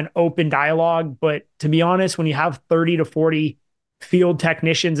try to have an open dialogue. But to be honest, when you have 30 to 40 field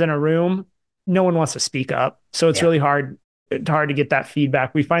technicians in a room, no one wants to speak up. So it's really hard to get that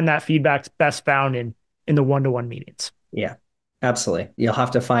feedback. We find that feedback's best found in the one-to-one meetings. Yeah. Absolutely. You'll have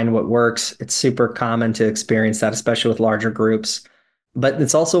to find what works. It's super common to experience that, especially with larger groups. But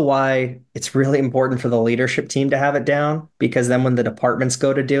it's also why it's really important for the leadership team to have it down, because then when the departments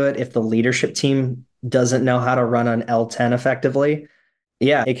go to do it, if the leadership team doesn't know how to run an L10 effectively,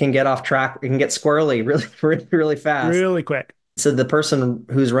 it can get off track. It can get squirrely really, really, really fast. Really quick. So the person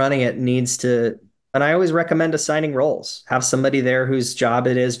who's running it needs to, and I always recommend assigning roles. Have somebody there whose job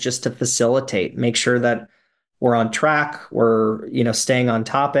it is just to facilitate, make sure that we're on track, we're, staying on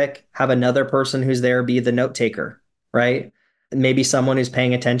topic. Have another person who's there be the note taker, right? And maybe someone who's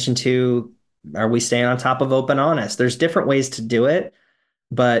paying attention to, are we staying on top of open honest? There's different ways to do it,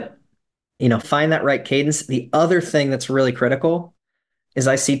 but, find that right cadence. The other thing that's really critical is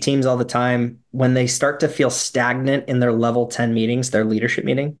I see teams all the time when they start to feel stagnant in their level 10 meetings, their leadership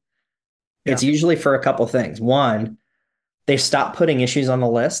meeting. It's usually for a couple things. One, they stop putting issues on the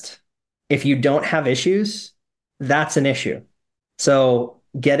list. If you don't have issues, that's an issue. So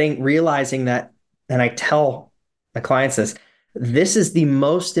realizing that, and I tell my clients this is the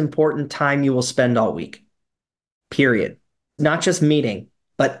most important time you will spend all week, period. Not just meeting,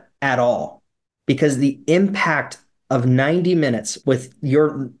 but at all. Because the impact of 90 minutes with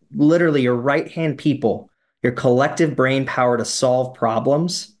literally your right-hand people, your collective brain power to solve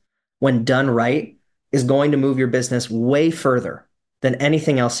problems when done right is going to move your business way further than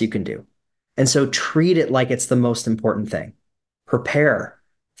anything else you can do. And so treat it like it's the most important thing. Prepare,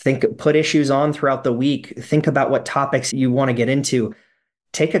 put issues on throughout the week. Think about what topics you want to get into.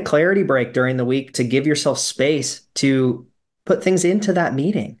 Take a clarity break during the week to give yourself space to put things into that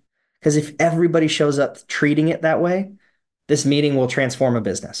meeting. Because if everybody shows up treating it that way, this meeting will transform a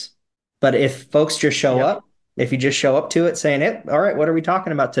business. But if folks just show up, if you just show up to it saying, all right, what are we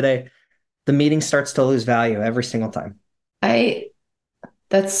talking about today? The meeting starts to lose value every single time.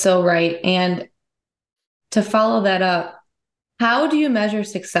 That's so right. And to follow that up, how do you measure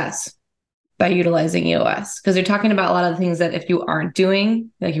success by utilizing EOS? Because you're talking about a lot of the things that if you aren't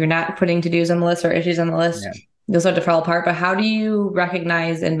doing, like you're not putting to-dos on the list or issues on the list, they'll start to fall apart. But how do you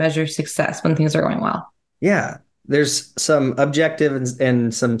recognize and measure success when things are going well? Yeah, there's some objective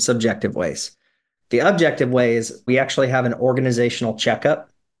and some subjective ways. The objective way is we actually have an organizational checkup.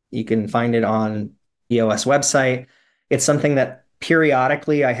 You can find it on EOS website. It's something that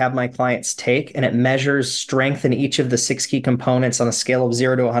periodically I have my clients take, and it measures strength in each of the 6 key components on a scale of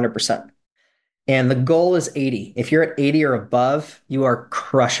 0 to 100%. And the goal is 80. If you're at 80 or above, you are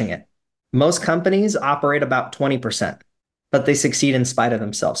crushing it. Most companies operate about 20%, but they succeed in spite of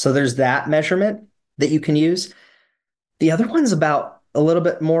themselves. So there's that measurement that you can use. The other one's about a little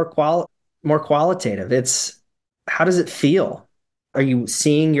bit more qualitative. It's how does it feel? Are you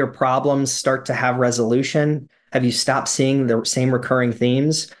seeing your problems start to have resolution? Have you stopped seeing the same recurring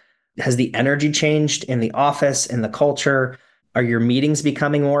themes? Has the energy changed in the office, in the culture? Are your meetings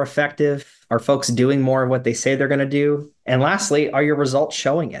becoming more effective? Are folks doing more of what they say they're going to do? And lastly, are your results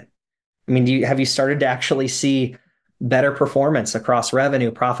showing it? I mean, have you started to actually see better performance across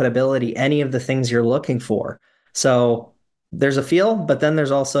revenue, profitability, any of the things you're looking for? So there's a feel, but then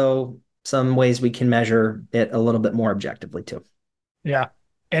there's also some ways we can measure it a little bit more objectively too. Yeah.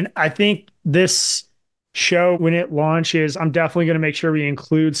 And I think this show, when it launches, I'm definitely going to make sure we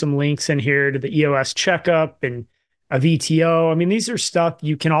include some links in here to the EOS checkup and a VTO. I mean, these are stuff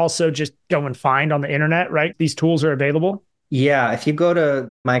you can also just go and find on the internet, right? These tools are available. Yeah. If you go to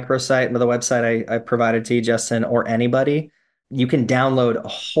microsite, the website I provided to you, Justin, or anybody, you can download a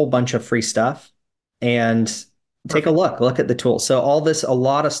whole bunch of free stuff and take a look at the tools. So a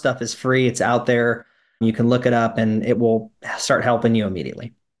lot of stuff is free. It's out there. You can look it up and it will start helping you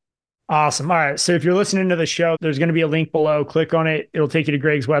immediately. Awesome. All right. So if you're listening to the show, there's going to be a link below. Click on it. It'll take you to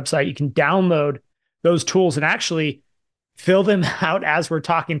Greg's website. You can download those tools and actually fill them out as we're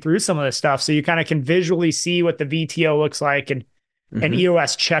talking through some of this stuff. So you kind of can visually see what the VTO looks like and an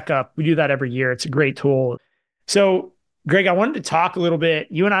EOS checkup. We do that every year. It's a great tool. So Greg, I wanted to talk a little bit.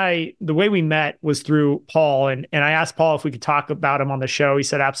 You and I, the way we met was through Paul. And I asked Paul if we could talk about him on the show. He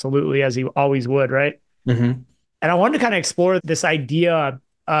said, absolutely, as he always would. Right. Mm-hmm. And I wanted to kind of explore this idea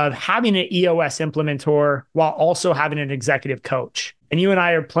of having an EOS implementer while also having an executive coach. And you and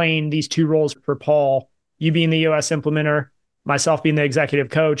I are playing these two roles for Paul, you being the EOS implementer, myself being the executive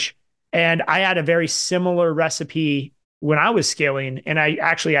coach. And I had a very similar recipe when I was scaling. And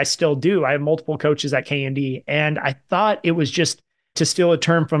I still do. I have multiple coaches at K&D. And I thought it was just, to steal a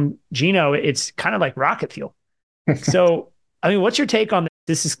term from Gino, it's kind of like rocket fuel. So, I mean, what's your take on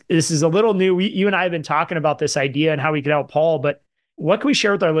this? This is a little new. You and I have been talking about this idea and how we could help Paul, but what can we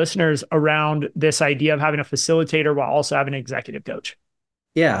share with our listeners around this idea of having a facilitator while also having an executive coach?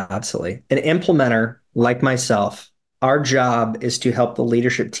 Yeah, absolutely. An implementer like myself, our job is to help the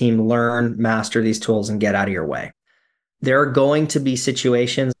leadership team learn, master these tools, and get out of your way. There are going to be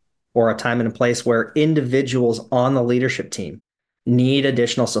situations or a time and a place where individuals on the leadership team need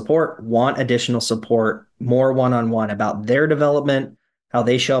additional support, want additional support, more one-on-one about their development, how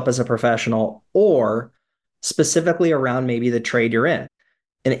they show up as a professional, or specifically around maybe the trade you're in.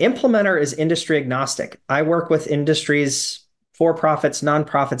 An implementer is industry agnostic. I work with industries, for-profits,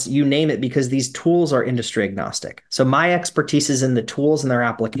 nonprofits, you name it, because these tools are industry agnostic. So my expertise is in the tools and their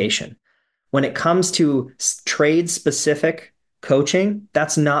application. When it comes to trade-specific coaching,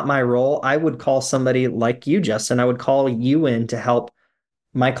 that's not my role. I would call somebody like you, Justin. I would call you in to help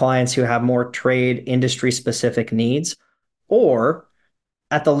my clients who have more trade industry-specific needs. Or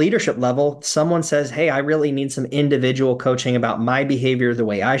at the leadership level, someone says, hey, I really need some individual coaching about my behavior, the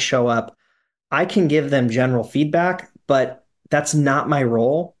way I show up. I can give them general feedback, but that's not my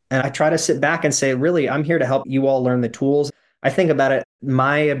role. And I try to sit back and say, really, I'm here to help you all learn the tools. I think about it.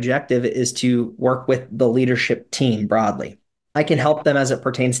 My objective is to work with the leadership team broadly. I can help them as it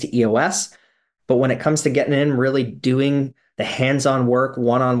pertains to EOS, but when it comes to getting in, really doing the hands-on work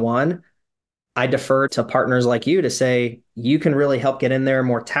one-on-one, I defer to partners like you to say, you can really help get in there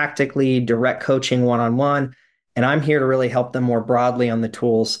more tactically, direct coaching one-on-one. And I'm here to really help them more broadly on the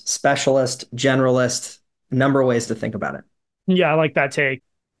tools, specialist, generalist, number of ways to think about it. Yeah, I like that take.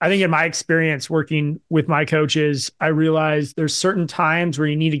 I think in my experience working with my coaches, I realized there's certain times where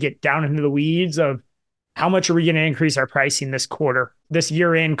you need to get down into the weeds of how much are we going to increase our pricing this quarter, this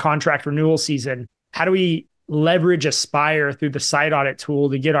year-end contract renewal season? How do we leverage Aspire through the site audit tool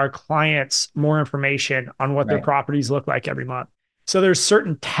to get our clients more information on what their properties look like every month? So there's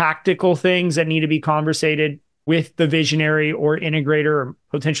certain tactical things that need to be conversated with the visionary or integrator or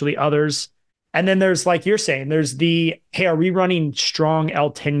potentially others. And then there's, like you're saying, there's the, hey, are we running strong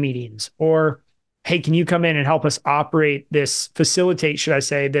L10 meetings? Or, hey, can you come in and help us facilitate, should I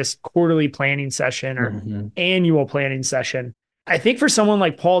say, this quarterly planning session or annual planning session? I think for someone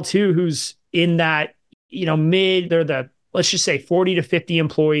like Paul too, who's in that, let's just say 40 to 50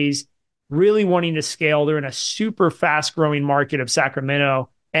 employees, really wanting to scale. They're in a super fast growing market of Sacramento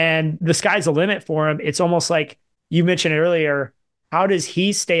and the sky's the limit for him. It's almost like you mentioned earlier, how does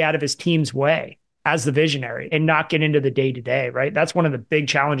he stay out of his team's way as the visionary and not get into the day to day, right? That's one of the big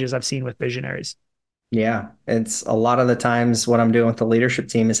challenges I've seen with visionaries. Yeah, it's a lot of the times what I'm doing with the leadership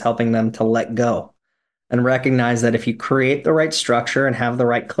team is helping them to let go and recognize that if you create the right structure and have the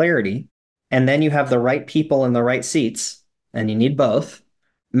right clarity, and then you have the right people in the right seats, and you need both,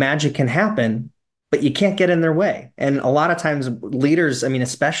 magic can happen, but you can't get in their way. And a lot of times leaders, I mean,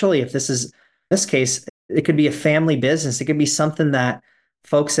 especially if this case, it could be a family business. It could be something that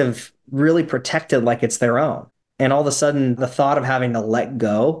folks have really protected like it's their own. And all of a sudden, the thought of having to let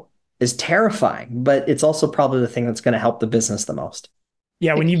go is terrifying, but it's also probably the thing that's going to help the business the most.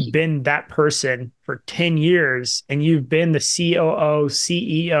 Yeah, when you've been that person for 10 years and you've been the COO,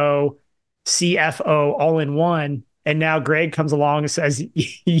 CEO, CFO all in one, and now Greg comes along and says,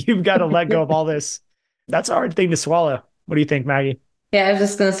 you've got to let go of all this. That's a hard thing to swallow. What do you think, Maggie? Yeah, I was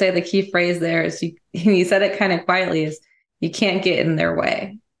just going to say the key phrase there is, you said it kind of quietly, is you can't get in their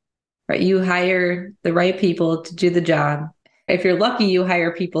way, right? You hire the right people to do the job. If you're lucky, you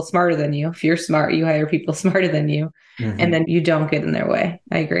hire people smarter than you. If you're smart, you hire people smarter than you. And then you don't get in their way.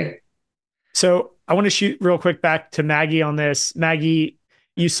 I agree. So I want to shoot real quick back to Maggie on this. Maggie,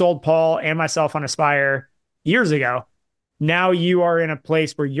 you sold Paul and myself on Aspire years ago. Now you are in a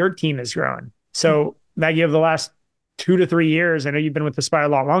place where your team is growing. So Maggie, over the last 2 to 3 years, I know you've been with Aspire a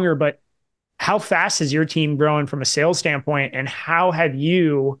lot longer, but How fast has your team grown from a sales standpoint? And how have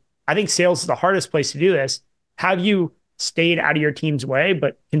you, I think sales is the hardest place to do this. How have you stayed out of your team's way,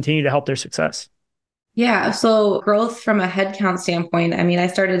 but continue to help their success? Yeah. So growth from a headcount standpoint, I mean, I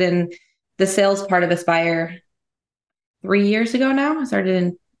started in the sales part of Aspire 3 years ago now. I started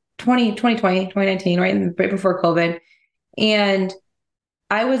in 2019, right before COVID. And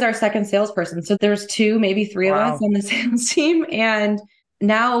I was our second salesperson. So there's two, maybe three of us Wow. on the sales team. And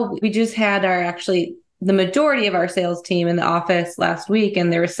now we just had the majority of our sales team in the office last week.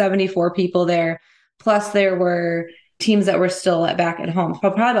 And there were 74 people there. Plus there were teams that were still back at home,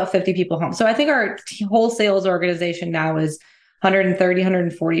 probably about 50 people home. So I think our whole sales organization now is 130,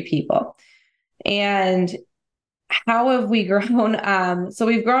 140 people. And how have we grown? So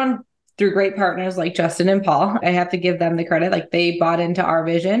we've grown through great partners like Justin and Paul. I have to give them the credit. Like they bought into our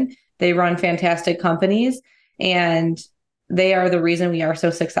vision. They run fantastic companies and they are the reason we are so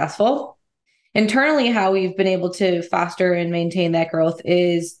successful. Internally, how we've been able to foster and maintain that growth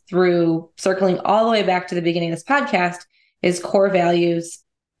is through circling all the way back to the beginning of this podcast is core values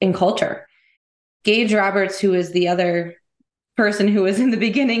and culture. Gage Roberts, who is the other person who was in the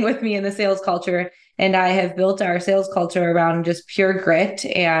beginning with me in the sales culture, and I have built our sales culture around just pure grit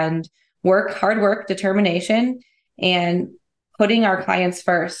and hard work, determination, and putting our clients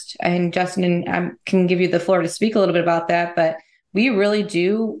first. And Justin, and I can give you the floor to speak a little bit about that, but we really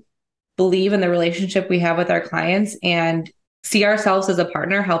do believe in the relationship we have with our clients and see ourselves as a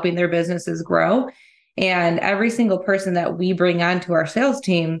partner helping their businesses grow. And every single person that we bring onto our sales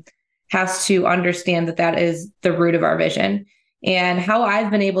team has to understand that that is the root of our vision. And how I've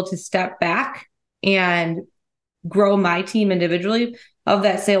been able to step back and grow my team individually of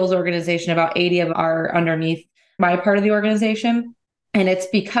that sales organization, about 80 of are underneath my part of the organization. And it's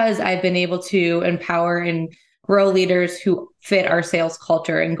because I've been able to empower and grow leaders who fit our sales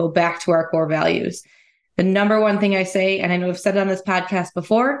culture and go back to our core values. The number one thing I say, and I know I've said it on this podcast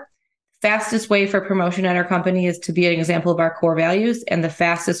before, fastest way for promotion at our company is to be an example of our core values. And the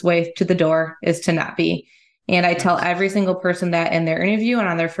fastest way to the door is to not be. And I tell every single person that in their interview and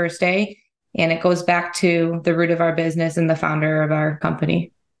on their first day. And it goes back to the root of our business and the founder of our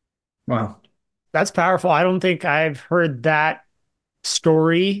company. Wow. That's powerful. I don't think I've heard that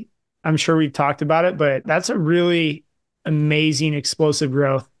story. I'm sure we've talked about it, but that's a really amazing, explosive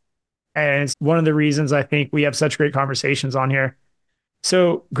growth. And it's one of the reasons I think we have such great conversations on here.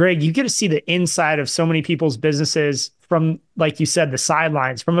 So, Greg, you get to see the inside of so many people's businesses from, like you said, the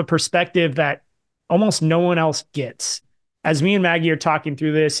sidelines, from a perspective that almost no one else gets. As me and Maggie are talking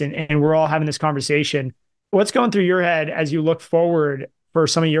through this and we're all having this conversation, what's going through your head as you look forward for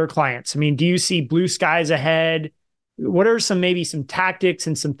some of your clients? I mean, do you see blue skies ahead? What are maybe some tactics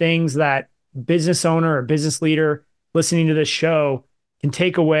and some things that business owner or business leader listening to this show can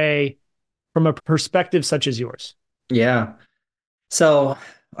take away from a perspective such as yours? Yeah. So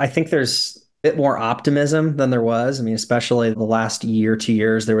I think there's a bit more optimism than there was. I mean, especially the last year, 2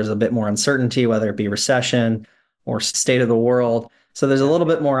 years, there was a bit more uncertainty, whether it be recession or state of the world. So there's a little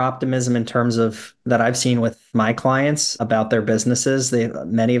bit more optimism in terms of that I've seen with my clients about their businesses.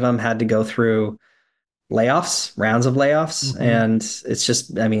 Many of them had to go through layoffs, rounds of layoffs. Mm-hmm. And it's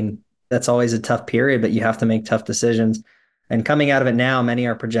just, I mean, that's always a tough period, but you have to make tough decisions. And coming out of it now, many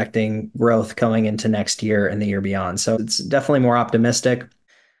are projecting growth going into next year and the year beyond. So it's definitely more optimistic.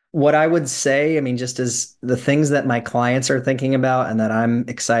 What I would say, I mean, just as the things that my clients are thinking about and that I'm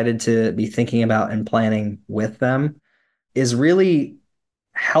excited to be thinking about and planning with them is really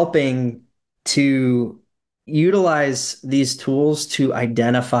helping to utilize these tools to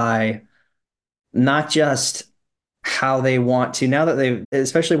identify not just how they want to, now that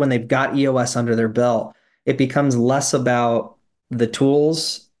especially when they've got EOS under their belt, it becomes less about the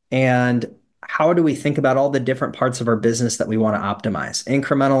tools and how do we think about all the different parts of our business that we want to optimize?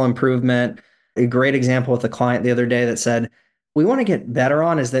 Incremental improvement. A great example with a client the other day that said, we want to get better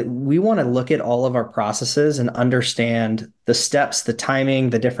on is that we want to look at all of our processes and understand the steps, the timing,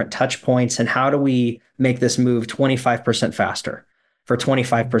 the different touch points, and how do we make this move 25% faster for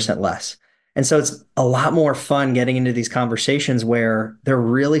 25% less. And so it's a lot more fun getting into these conversations where they're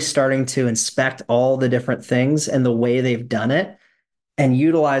really starting to inspect all the different things and the way they've done it and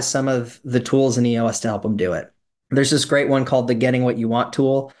utilize some of the tools in EOS to help them do it. There's this great one called the Getting What You Want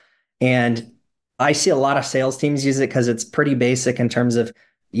tool. And I see a lot of sales teams use it because it's pretty basic in terms of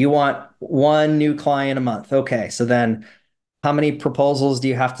you want one new client a month. Okay, so then how many proposals do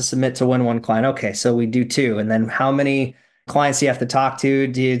you have to submit to win one client? Okay, so we do two. And then how many clients do you have to talk to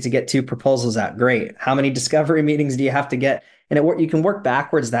get two proposals out? Great. How many discovery meetings do you have to get? And you can work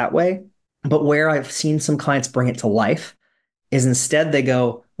backwards that way. But where I've seen some clients bring it to life is instead they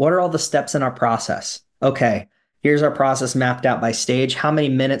go, what are all the steps in our process? Okay, here's our process mapped out by stage. How many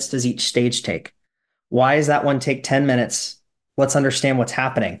minutes does each stage take? Why does that one take 10 minutes? Let's understand what's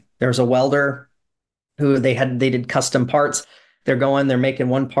happening. There's a welder who they did custom parts. They're making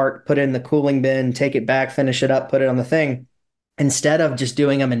one part, put it in the cooling bin, take it back, finish it up, put it on the thing. Instead of just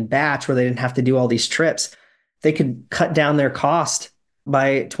doing them in batch where they didn't have to do all these trips, they could cut down their cost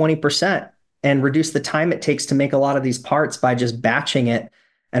by 20% and reduce the time it takes to make a lot of these parts by just batching it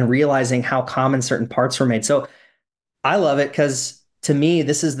and realizing how common certain parts were made. So I love it because to me,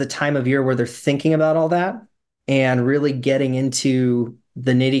 this is the time of year where they're thinking about all that and really getting into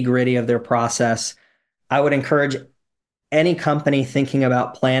the nitty gritty of their process. I would encourage any company thinking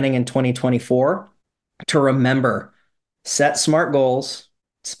about planning in 2024 to remember, set SMART goals,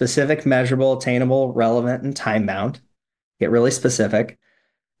 specific, measurable, attainable, relevant, and time bound. Get really specific.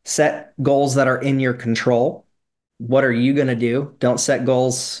 Set goals that are in your control. What are you going to do? Don't set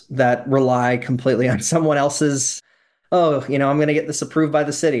goals that rely completely on someone else's, oh, I'm going to get this approved by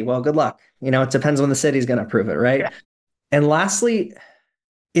the city. Well, good luck. It depends when the city's going to approve it, right? Yeah. And lastly,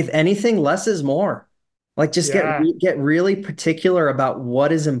 if anything, less is more. Like just get really particular about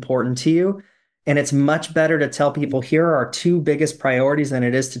what is important to you. And it's much better to tell people here are our two biggest priorities than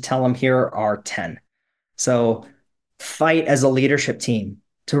it is to tell them here are 10. So fight as a leadership team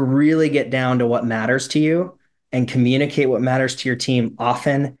to really get down to what matters to you and communicate what matters to your team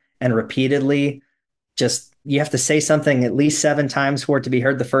often and repeatedly. Just you have to say something at least 7 times for it to be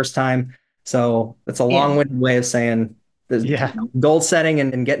heard the first time. So it's a long-winded way of saying goal setting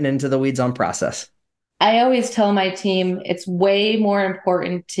and getting into the weeds on process. I always tell my team it's way more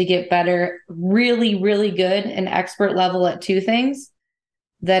important to get better, really, really good and expert level at 2 things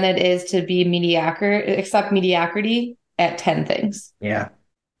than it is to be accept mediocrity at 10 things. Yeah,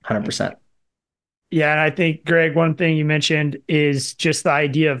 100%. Yeah. And I think, Greg, one thing you mentioned is just the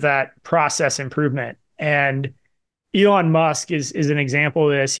idea of that process improvement. And Elon Musk is an example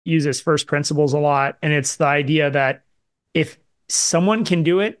of this. He uses first principles a lot. And it's the idea that if someone can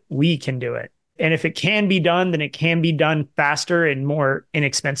do it, we can do it. And if it can be done, then it can be done faster and more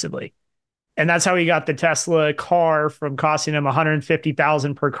inexpensively. And that's how he got the Tesla car from costing him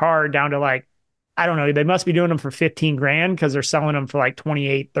 $150,000 per car down to like, I don't know, they must be doing them for 15 grand because they're selling them for like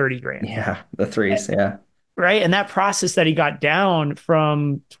 28, 30 grand. Yeah, the threes. Yeah. Right. And that process that he got down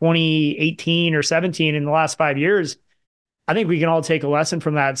from 2018 or 17 in the last 5 years, I think we can all take a lesson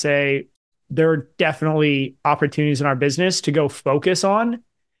from that and say, there are definitely opportunities in our business to go focus on.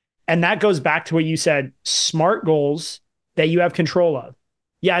 And that goes back to what you said, SMART goals that you have control of.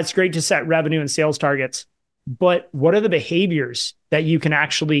 Yeah, it's great to set revenue and sales targets, but what are the behaviors that you can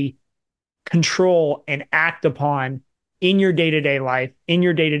actually control and act upon in your day-to-day life, in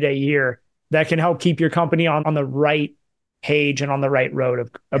your day-to-day year that can help keep your company on the right page and on the right road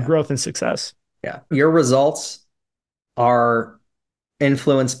of growth and success? Yeah. Your results are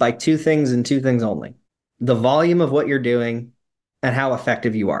influenced by 2 things and 2 things only: the volume of what you're doing and how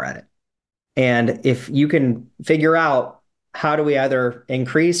effective you are at it. And if you can figure out how do we either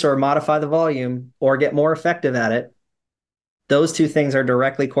increase or modify the volume or get more effective at it, those 2 things are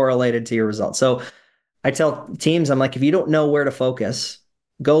directly correlated to your results. So I tell teams, I'm like, if you don't know where to focus,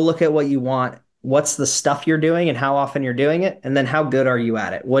 go look at what you want. What's the stuff you're doing and how often you're doing it? And then how good are you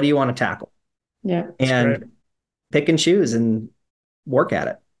at it? What do you want to tackle? Yeah. And pick and choose and work at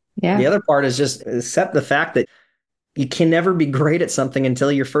it. Yeah. The other part is just accept the fact that you can never be great at something until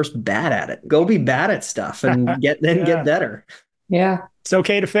you're first bad at it. Go be bad at stuff and get better. Yeah. It's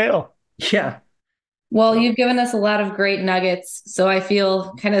okay to fail. Yeah. Well, you've given us a lot of great nuggets. So I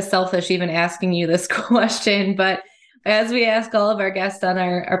feel kind of selfish even asking you this question. But as we ask all of our guests on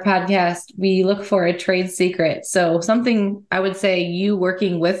our podcast, we look for a trade secret. So something I would say you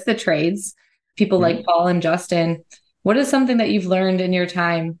working with the trades, people like Paul and Justin, what is something that you've learned in your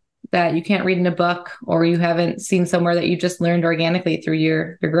time that you can't read in a book or you haven't seen somewhere that you just learned organically through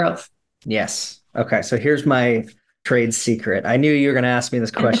your growth? Yes. Okay. So here's my trade secret. I knew you were going to ask me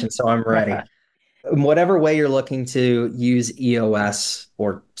this question, so I'm ready. In whatever way you're looking to use EOS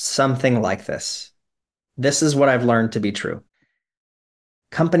or something like this is what I've learned to be true.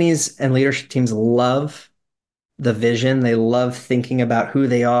 Companies and leadership teams love the vision. They love thinking about who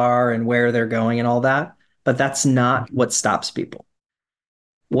they are and where they're going and all that, but that's not what stops people.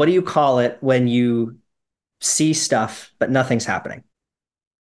 What do you call it when you see stuff, but nothing's happening?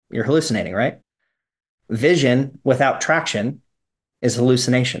 You're hallucinating, right? Vision without traction is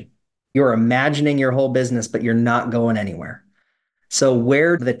hallucination. You're imagining your whole business, but you're not going anywhere. So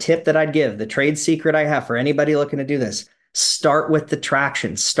the tip that I'd give, the trade secret I have for anybody looking to do this, Start with the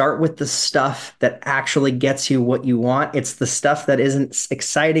traction. Start with the stuff that actually gets you what you want. It's the stuff that isn't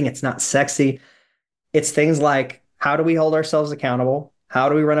exciting. It's not sexy. It's things like, how do we hold ourselves accountable? How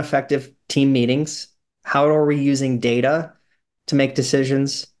do we run effective team meetings? How are we using data to make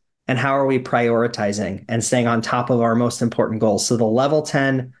decisions? And how are we prioritizing and staying on top of our most important goals? So the level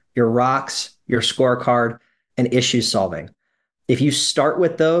 10, your rocks, your scorecard, and issue solving. If you start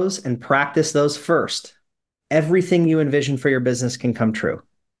with those and practice those first, everything you envision for your business can come true.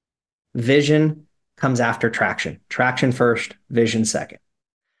 Vision comes after traction. Traction first, vision second.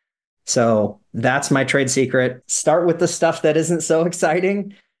 So that's my trade secret. Start with the stuff that isn't so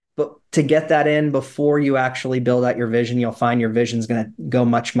exciting, but to get that in before you actually build out your vision, you'll find your vision is going to go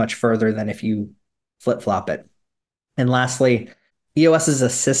much, much further than if you flip-flop it. And lastly, EOS is a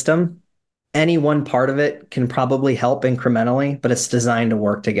system. Any one part of it can probably help incrementally, but it's designed to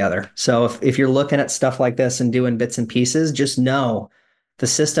work together. So if you're looking at stuff like this and doing bits and pieces, just know the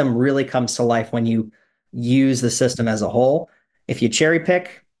system really comes to life when you use the system as a whole. If you cherry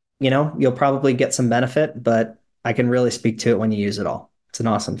pick, you'll probably get some benefit, but I can really speak to it when you use it all. It's an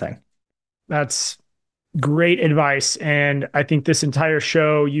awesome thing. That's great advice. And I think this entire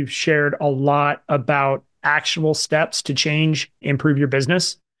show, you've shared a lot about actionable steps to change, improve your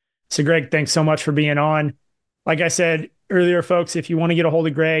business. So Greg, thanks so much for being on. Like I said earlier, folks, if you want to get a hold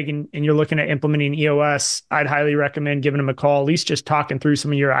of Greg and you're looking at implementing EOS, I'd highly recommend giving him a call, at least just talking through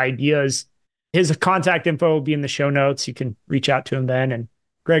some of your ideas. His contact info will be in the show notes. You can reach out to him then. And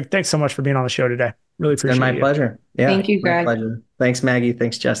Greg, thanks so much for being on the show today. Really appreciate it. It's been my pleasure. Yeah, Thank you, Greg. My pleasure. Thanks, Maggie.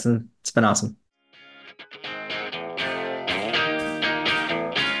 Thanks, Justin. It's been awesome.